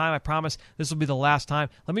final time, I promise this will be the last time.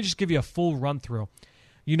 Let me just give you a full run-through.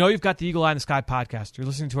 You know you've got the Eagle Eye in the Sky podcast. You're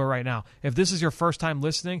listening to it right now. If this is your first time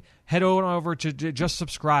listening, head on over to just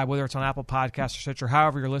subscribe, whether it's on Apple Podcasts or Stitcher,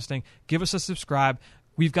 however you're listening. Give us a subscribe.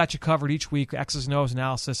 We've got you covered each week, X's and O's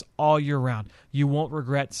analysis all year round. You won't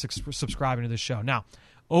regret subscribing to this show. Now,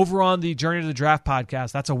 over on the Journey to the Draft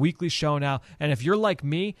podcast, that's a weekly show now. And if you're like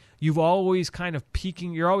me, you're always kind of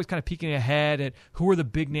peeking ahead at who are the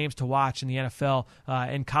big names to watch in the NFL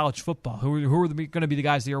and college football. Who are going to be the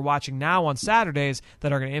guys that you're watching now on Saturdays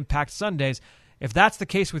that are going to impact Sundays. If that's the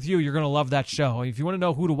case with you, you're going to love that show. If you want to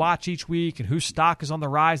know who to watch each week and whose stock is on the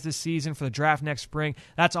rise this season for the draft next spring,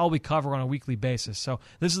 that's all we cover on a weekly basis. So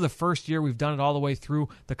this is the first year we've done it all the way through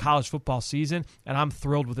the college football season, and I'm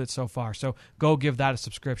thrilled with it so far. So go give that a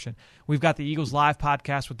subscription. We've got the Eagles Live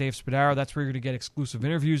podcast with Dave Spadaro. That's where you're going to get exclusive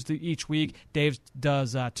interviews each week. Dave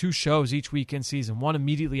does 2 shows each week in season, one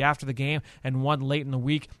immediately after the game and one late in the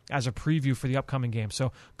week as a preview for the upcoming game.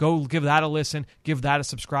 So go give that a listen, give that a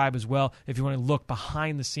subscribe as well if you want to look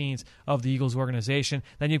behind the scenes of the Eagles organization.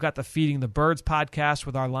 Then you've got the Feeding the Birds podcast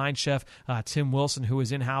with our line chef, Tim Wilson, who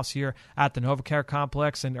is in-house here at the NovaCare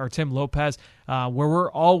Complex, or Tim Lopez, where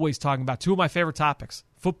we're always talking about 2 of my favorite topics,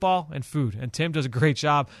 football and food. And Tim does a great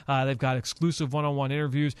job. They've got exclusive one-on-one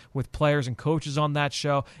interviews with players and coaches on that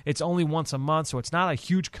show. It's only once a month, so it's not a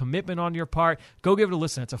huge commitment on your part. Go give it a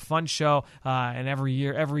listen. It's a fun show, and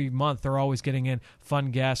every month, they're always getting in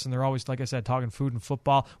fun guests, and they're always, like I said, talking food and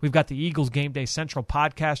football. We've got the Eagles Game Day Central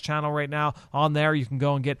podcast channel right now. On there, you can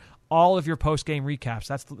go and get all of your post-game recaps.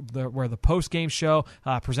 That's where the post-game show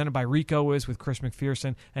presented by Rico is with Chris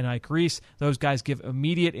McPherson and Ike Reese. Those guys give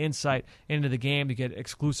immediate insight into the game to get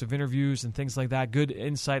exclusive interviews and things like that, good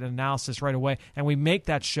insight and analysis right away. And we make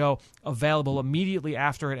that show available immediately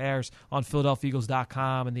after it airs on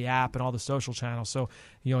PhiladelphiaEagles.com and the app and all the social channels. So,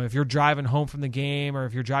 if you're driving home from the game or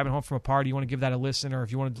if you're driving home from a party, you want to give that a listen, or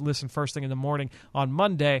if you want to listen first thing in the morning on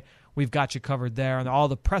Monday, we've got you covered there. And all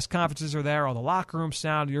the press conferences are there, all the locker room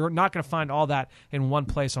sound. You're not going to find all that in one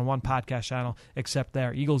place on one podcast channel except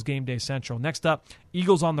there, Eagles Game Day Central. Next up,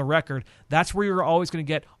 Eagles on the Record. That's where you're always going to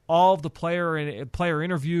get all of the player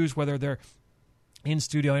interviews, whether they're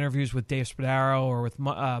in-studio interviews with Dave Spadaro or with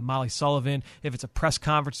Molly Sullivan. If it's a press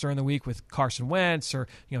conference during the week with Carson Wentz or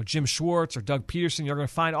Jim Schwartz or Doug Peterson, you're going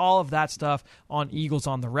to find all of that stuff on Eagles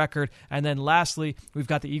on the Record. And then lastly, we've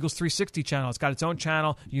got the Eagles 360 channel. It's got its own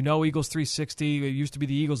channel. Eagles 360. It used to be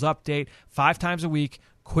the Eagles Update 5 times a week.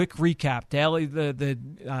 Quick recap, daily, the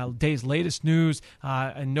day's latest news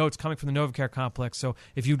and notes coming from the NovaCare Complex. So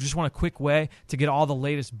if you just want a quick way to get all the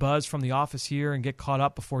latest buzz from the office here and get caught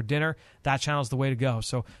up before dinner, that channel is the way to go.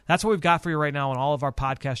 So that's what we've got for you right now on all of our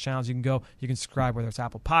podcast channels. You can subscribe, whether it's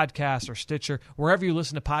Apple Podcasts or Stitcher. Wherever you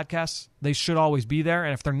listen to podcasts, they should always be there.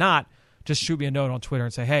 And if they're not, just shoot me a note on Twitter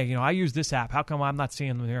and say, hey, I use this app. How come I'm not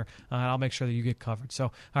seeing them here? I'll make sure that you get covered. So,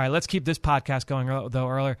 all right, let's keep this podcast going, though.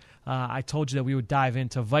 Earlier, I told you that we would dive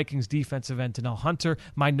into Vikings defensive end Danielle Hunter.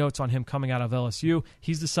 My notes on him coming out of LSU.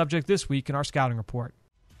 He's the subject this week in our scouting report.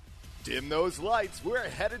 Dim those lights. We're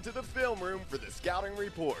headed to the film room for the scouting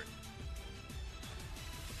report.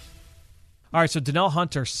 All right, so Danielle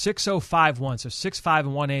Hunter, 6'0", so 6'5" and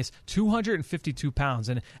 1/8", 252 pounds.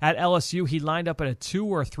 And at LSU, he lined up at a 2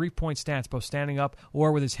 or a 3-point stance, both standing up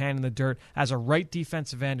or with his hand in the dirt, as a right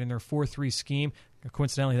defensive end in their 4-3 scheme.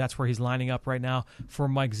 Coincidentally, that's where he's lining up right now for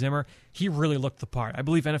Mike Zimmer. He really looked the part. I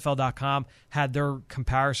believe NFL.com had their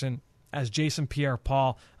comparison as Jason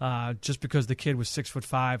Pierre-Paul, just because the kid was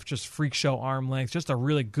 6'5", just freak show arm length, just a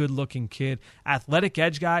really good-looking kid. Athletic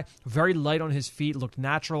edge guy, very light on his feet, looked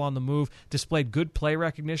natural on the move, displayed good play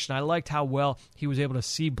recognition. I liked how well he was able to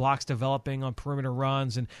see blocks developing on perimeter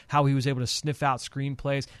runs and how he was able to sniff out screen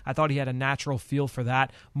plays. I thought he had a natural feel for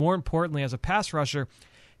that. More importantly, as a pass rusher,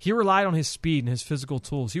 he relied on his speed and his physical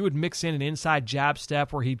tools. He would mix in an inside jab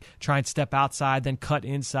step where he'd try and step outside, then cut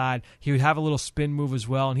inside. He would have a little spin move as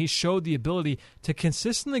well, and he showed the ability to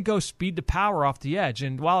consistently go speed to power off the edge.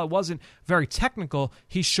 And while it wasn't very technical,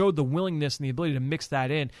 he showed the willingness and the ability to mix that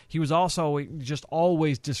in. He was also just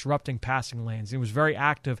always disrupting passing lanes. He was very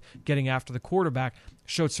active getting after the quarterback.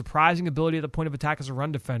 Showed surprising ability at the point of attack as a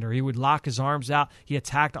run defender. He would lock his arms out. He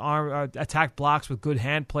attacked blocks with good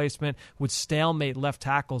hand placement, would stalemate left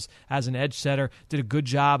tackles as an edge setter. Did a good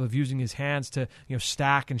job of using his hands to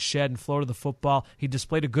stack and shed and flow to the football. He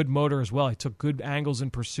displayed a good motor as well. He took good angles in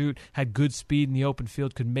pursuit, had good speed in the open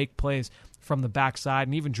field, could make plays from the backside,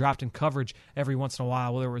 and even dropped in coverage every once in a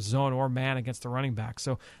while, whether it was zone or man against the running back.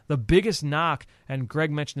 So the biggest knock, and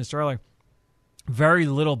Greg mentioned this earlier, Very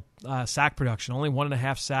little sack production, only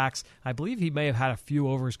 1.5 sacks. I believe he may have had a few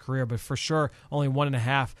over his career, but for sure only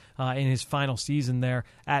 1.5 in his final season there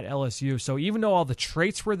at LSU. So even though all the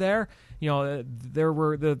traits were there, there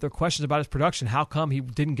were the questions about his production. How come he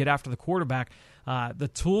didn't get after the quarterback? The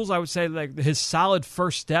tools, I would say, like his solid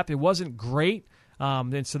first step, it wasn't great.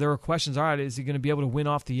 And so there were questions, all right, is he going to be able to win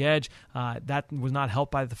off the edge? That was not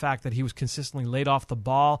helped by the fact that he was consistently laid off the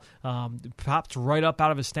ball. Popped right up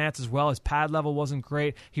out of his stance as well. His pad level wasn't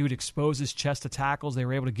great. He would expose his chest to tackles. They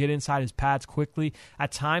were able to get inside his pads quickly.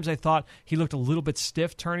 At times, I thought he looked a little bit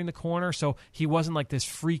stiff turning the corner, so he wasn't like this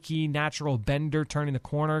freaky, natural bender turning the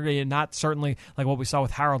corner. Not certainly like what we saw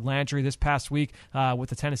with Harold Landry this past week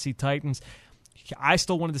with the Tennessee Titans. I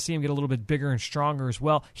still wanted to see him get a little bit bigger and stronger as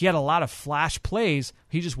well. He had a lot of flash plays.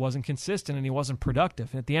 He just wasn't consistent, and he wasn't productive.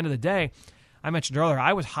 And at the end of the day, I mentioned earlier,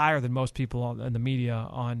 I was higher than most people in the media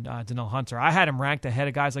on Danielle Hunter. I had him ranked ahead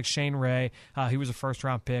of guys like Shane Ray. He was a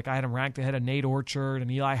first-round pick. I had him ranked ahead of Nate Orchard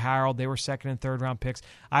and Eli Harold. They were second- and third-round picks.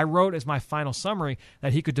 I wrote as my final summary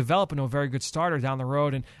that he could develop into a very good starter down the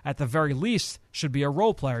road, and at the very least should be a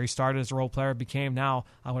role player. He started as a role player, became now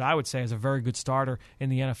what I would say is a very good starter in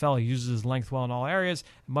the NFL. He uses his length well in all areas,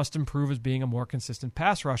 must improve as being a more consistent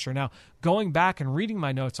pass rusher. Now, going back and reading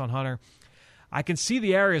my notes on Hunter, I can see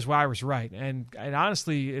the areas where I was right, and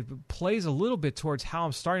honestly, it plays a little bit towards how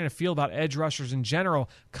I'm starting to feel about edge rushers in general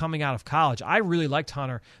coming out of college. I really liked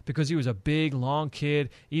Hunter because he was a big, long kid.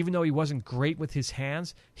 Even though he wasn't great with his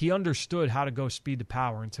hands, he understood how to go speed to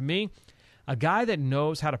power. And to me, a guy that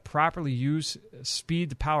knows how to properly use speed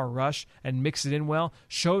to power rush and mix it in well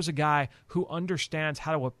shows a guy who understands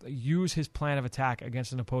how to use his plan of attack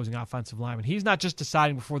against an opposing offensive lineman. He's not just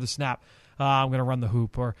deciding before the snap, I'm going to run the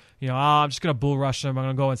hoop, or I'm just going to bull rush him. I'm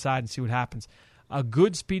going to go inside and see what happens. A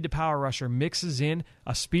good speed to power rusher mixes in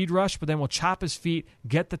a speed rush, but then will chop his feet,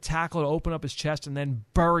 get the tackle to open up his chest, and then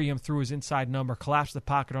bury him through his inside number, collapse the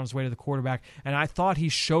pocket on his way to the quarterback. And I thought he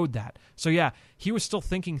showed that. So yeah, he was still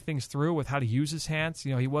thinking things through with how to use his hands.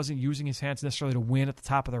 He wasn't using his hands necessarily to win at the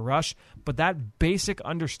top of the rush, but that basic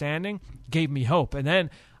understanding gave me hope. And then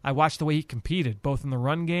I watched the way he competed, both in the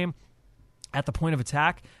run game, at the point of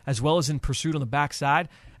attack, as well as in pursuit on the backside,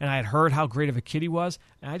 and I had heard how great of a kid he was,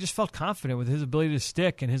 and I just felt confident with his ability to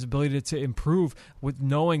stick and his ability to improve with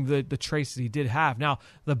knowing the traits that he did have. Now,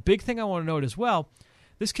 the big thing I want to note as well,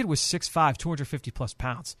 this kid was 6'5", 250-plus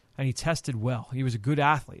pounds, and he tested well. He was a good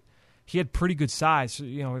athlete. He had pretty good size,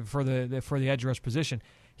 for the edge rush position.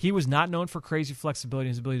 He was not known for crazy flexibility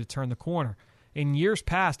and his ability to turn the corner. In years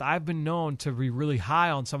past, I've been known to be really high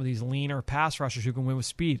on some of these leaner pass rushers who can win with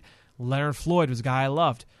speed. Leonard Floyd was a guy I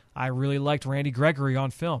loved. I really liked Randy Gregory on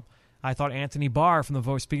film. I thought Anthony Barr,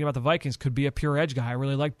 speaking about the Vikings, could be a pure edge guy. I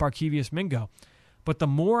really liked Barkevious Mingo. But the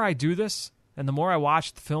more I do this, and the more I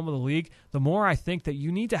watch the film of the league, the more I think that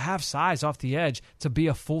you need to have size off the edge to be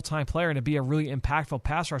a full-time player and to be a really impactful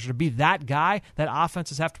pass rusher, to be that guy that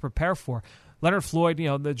offenses have to prepare for. Leonard Floyd,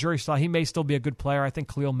 the jury still, he may still be a good player. I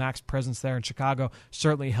think Khalil Mack's presence there in Chicago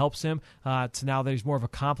certainly helps him to now that he's more of a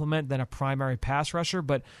complement than a primary pass rusher.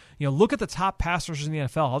 But, look at the top pass rushers in the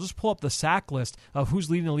NFL. I'll just pull up the sack list of who's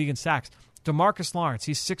leading the league in sacks. DeMarcus Lawrence,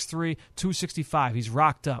 he's 6'3", 265. He's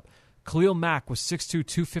rocked up. Khalil Mack was 6'2",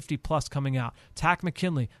 250-plus coming out. Tack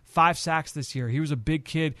McKinley, 5 sacks this year. He was a big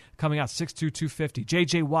kid coming out, 6'2", 250.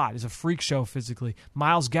 J.J. Watt is a freak show physically.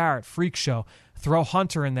 Myles Garrett, freak show. Throw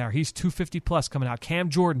Hunter in there. He's 250-plus coming out. Cam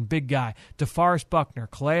Jordan, big guy. DeForest Buckner,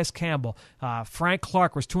 Calais Campbell. Frank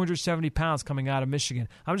Clark was 270 pounds coming out of Michigan.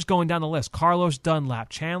 I'm just going down the list. Carlos Dunlap,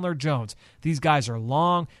 Chandler Jones. These guys are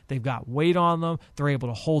long. They've got weight on them. They're able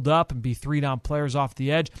to hold up and be three-down players off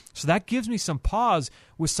the edge. So that gives me some pause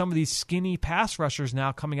with some of these skinny pass rushers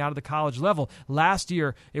now coming out of the college level. Last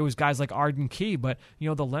year, it was guys like Arden Key, but,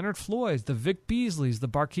 the Leonard Floyds, the Vic Beasleys, the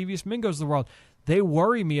Barkevious Mingos of the world, they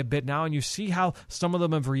worry me a bit now, and you see how some of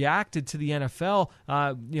them have reacted to the NFL.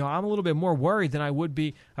 I'm a little bit more worried than I would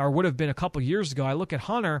be or would have been a couple years ago. I look at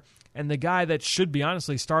Hunter, and the guy that should be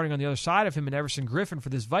honestly starting on the other side of him and Everson Griffin for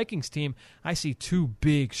this Vikings team, I see two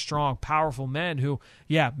big, strong, powerful men who,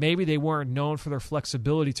 maybe they weren't known for their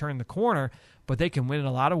flexibility turning the corner, but they can win in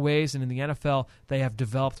a lot of ways, and in the NFL, they have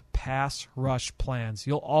developed pass rush plans.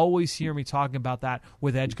 You'll always hear me talking about that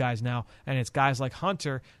with edge guys now, and it's guys like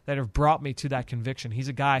Hunter that have brought me to that conviction. He's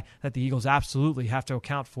a guy that the Eagles absolutely have to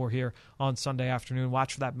account for here on Sunday afternoon.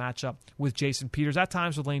 Watch for that matchup with Jason Peters, at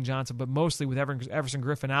times with Lane Johnson, but mostly with Everson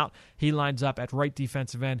Griffin out. He lines up at right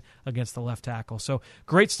defensive end against the left tackle. So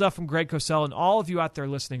great stuff from Greg Cosell, and all of you out there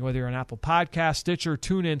listening, whether you're on Apple Podcasts, Stitcher,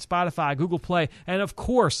 TuneIn, Spotify, Google Play, and of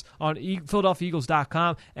course on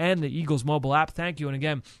PhiladelphiaEagles.com and the Eagles mobile app. Thank you. And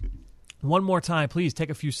again, One more time, please take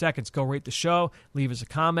a few seconds, go rate the show, leave us a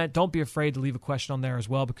comment. Don't be afraid to leave a question on there as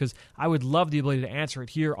well, because I would love the ability to answer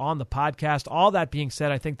it here on the podcast. All that being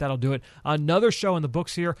said, I think that'll do it. Another show in the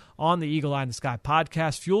books here on the Eagle Eye in the Sky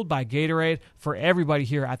podcast, fueled by Gatorade. For everybody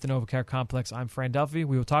here at the NovaCare Complex, I'm Fran Duffy.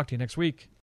 We will talk to you next week.